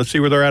 games. Let's see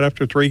where they're at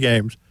after 3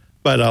 games.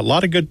 But a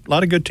lot of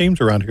good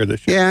teams around here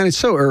this year. Yeah, and it's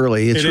so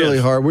early. It's really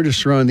hard. We're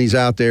just throwing these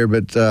out there,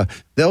 but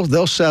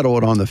they'll settle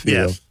it on the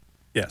field.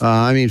 Yes.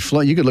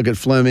 You could look at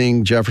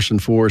Fleming, Jefferson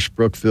Forest,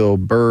 Brookville,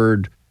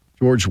 Byrd,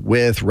 George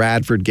Wythe,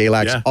 Radford,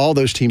 Galax. All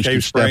those teams can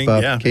step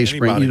up.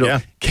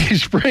 K-Spring.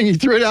 K-Spring, you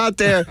threw it out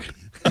there.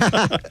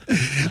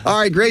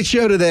 All right, great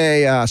show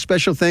today.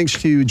 Special thanks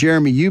to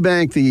Jeremy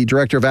Eubank, the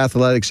Director of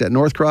Athletics at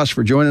North Cross,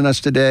 for joining us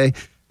today.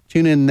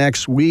 Tune in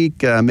next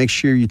week. Make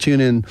sure you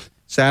tune in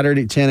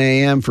Saturday at 10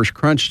 a.m. for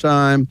Crunch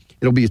Time.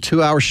 It'll be a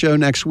 2-hour show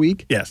next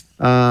week. Yes.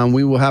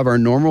 We will have our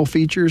normal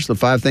features, the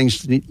 5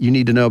 things you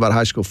need to know about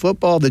high school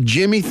football. The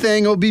Jimmy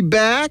thing will be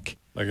back.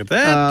 Look at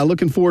that.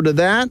 Looking forward to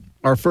that.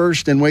 Our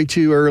first and way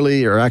too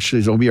early, or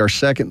actually it'll be our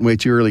second and way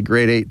too early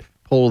grade 8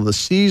 poll of the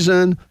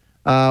season.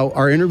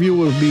 Our interview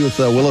will be with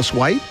Willis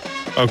White.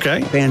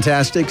 Okay.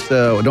 Fantastic.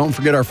 So don't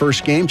forget our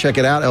first game. Check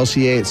it out,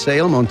 LCA at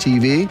Salem on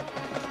TV.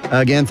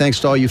 Again, thanks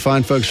to all you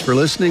fine folks for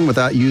listening.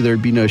 Without you,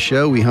 there'd be no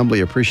show. We humbly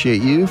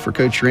appreciate you. For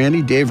Coach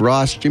Randy, Dave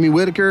Ross, Jimmy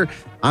Whitaker,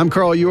 I'm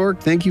Carl York.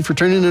 Thank you for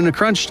tuning in to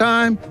Crunch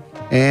Time.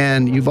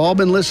 And you've all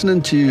been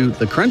listening to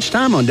the Crunch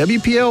Time on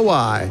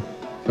WPLY.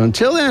 So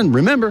until then,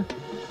 remember,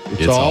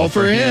 It's all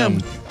for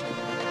him.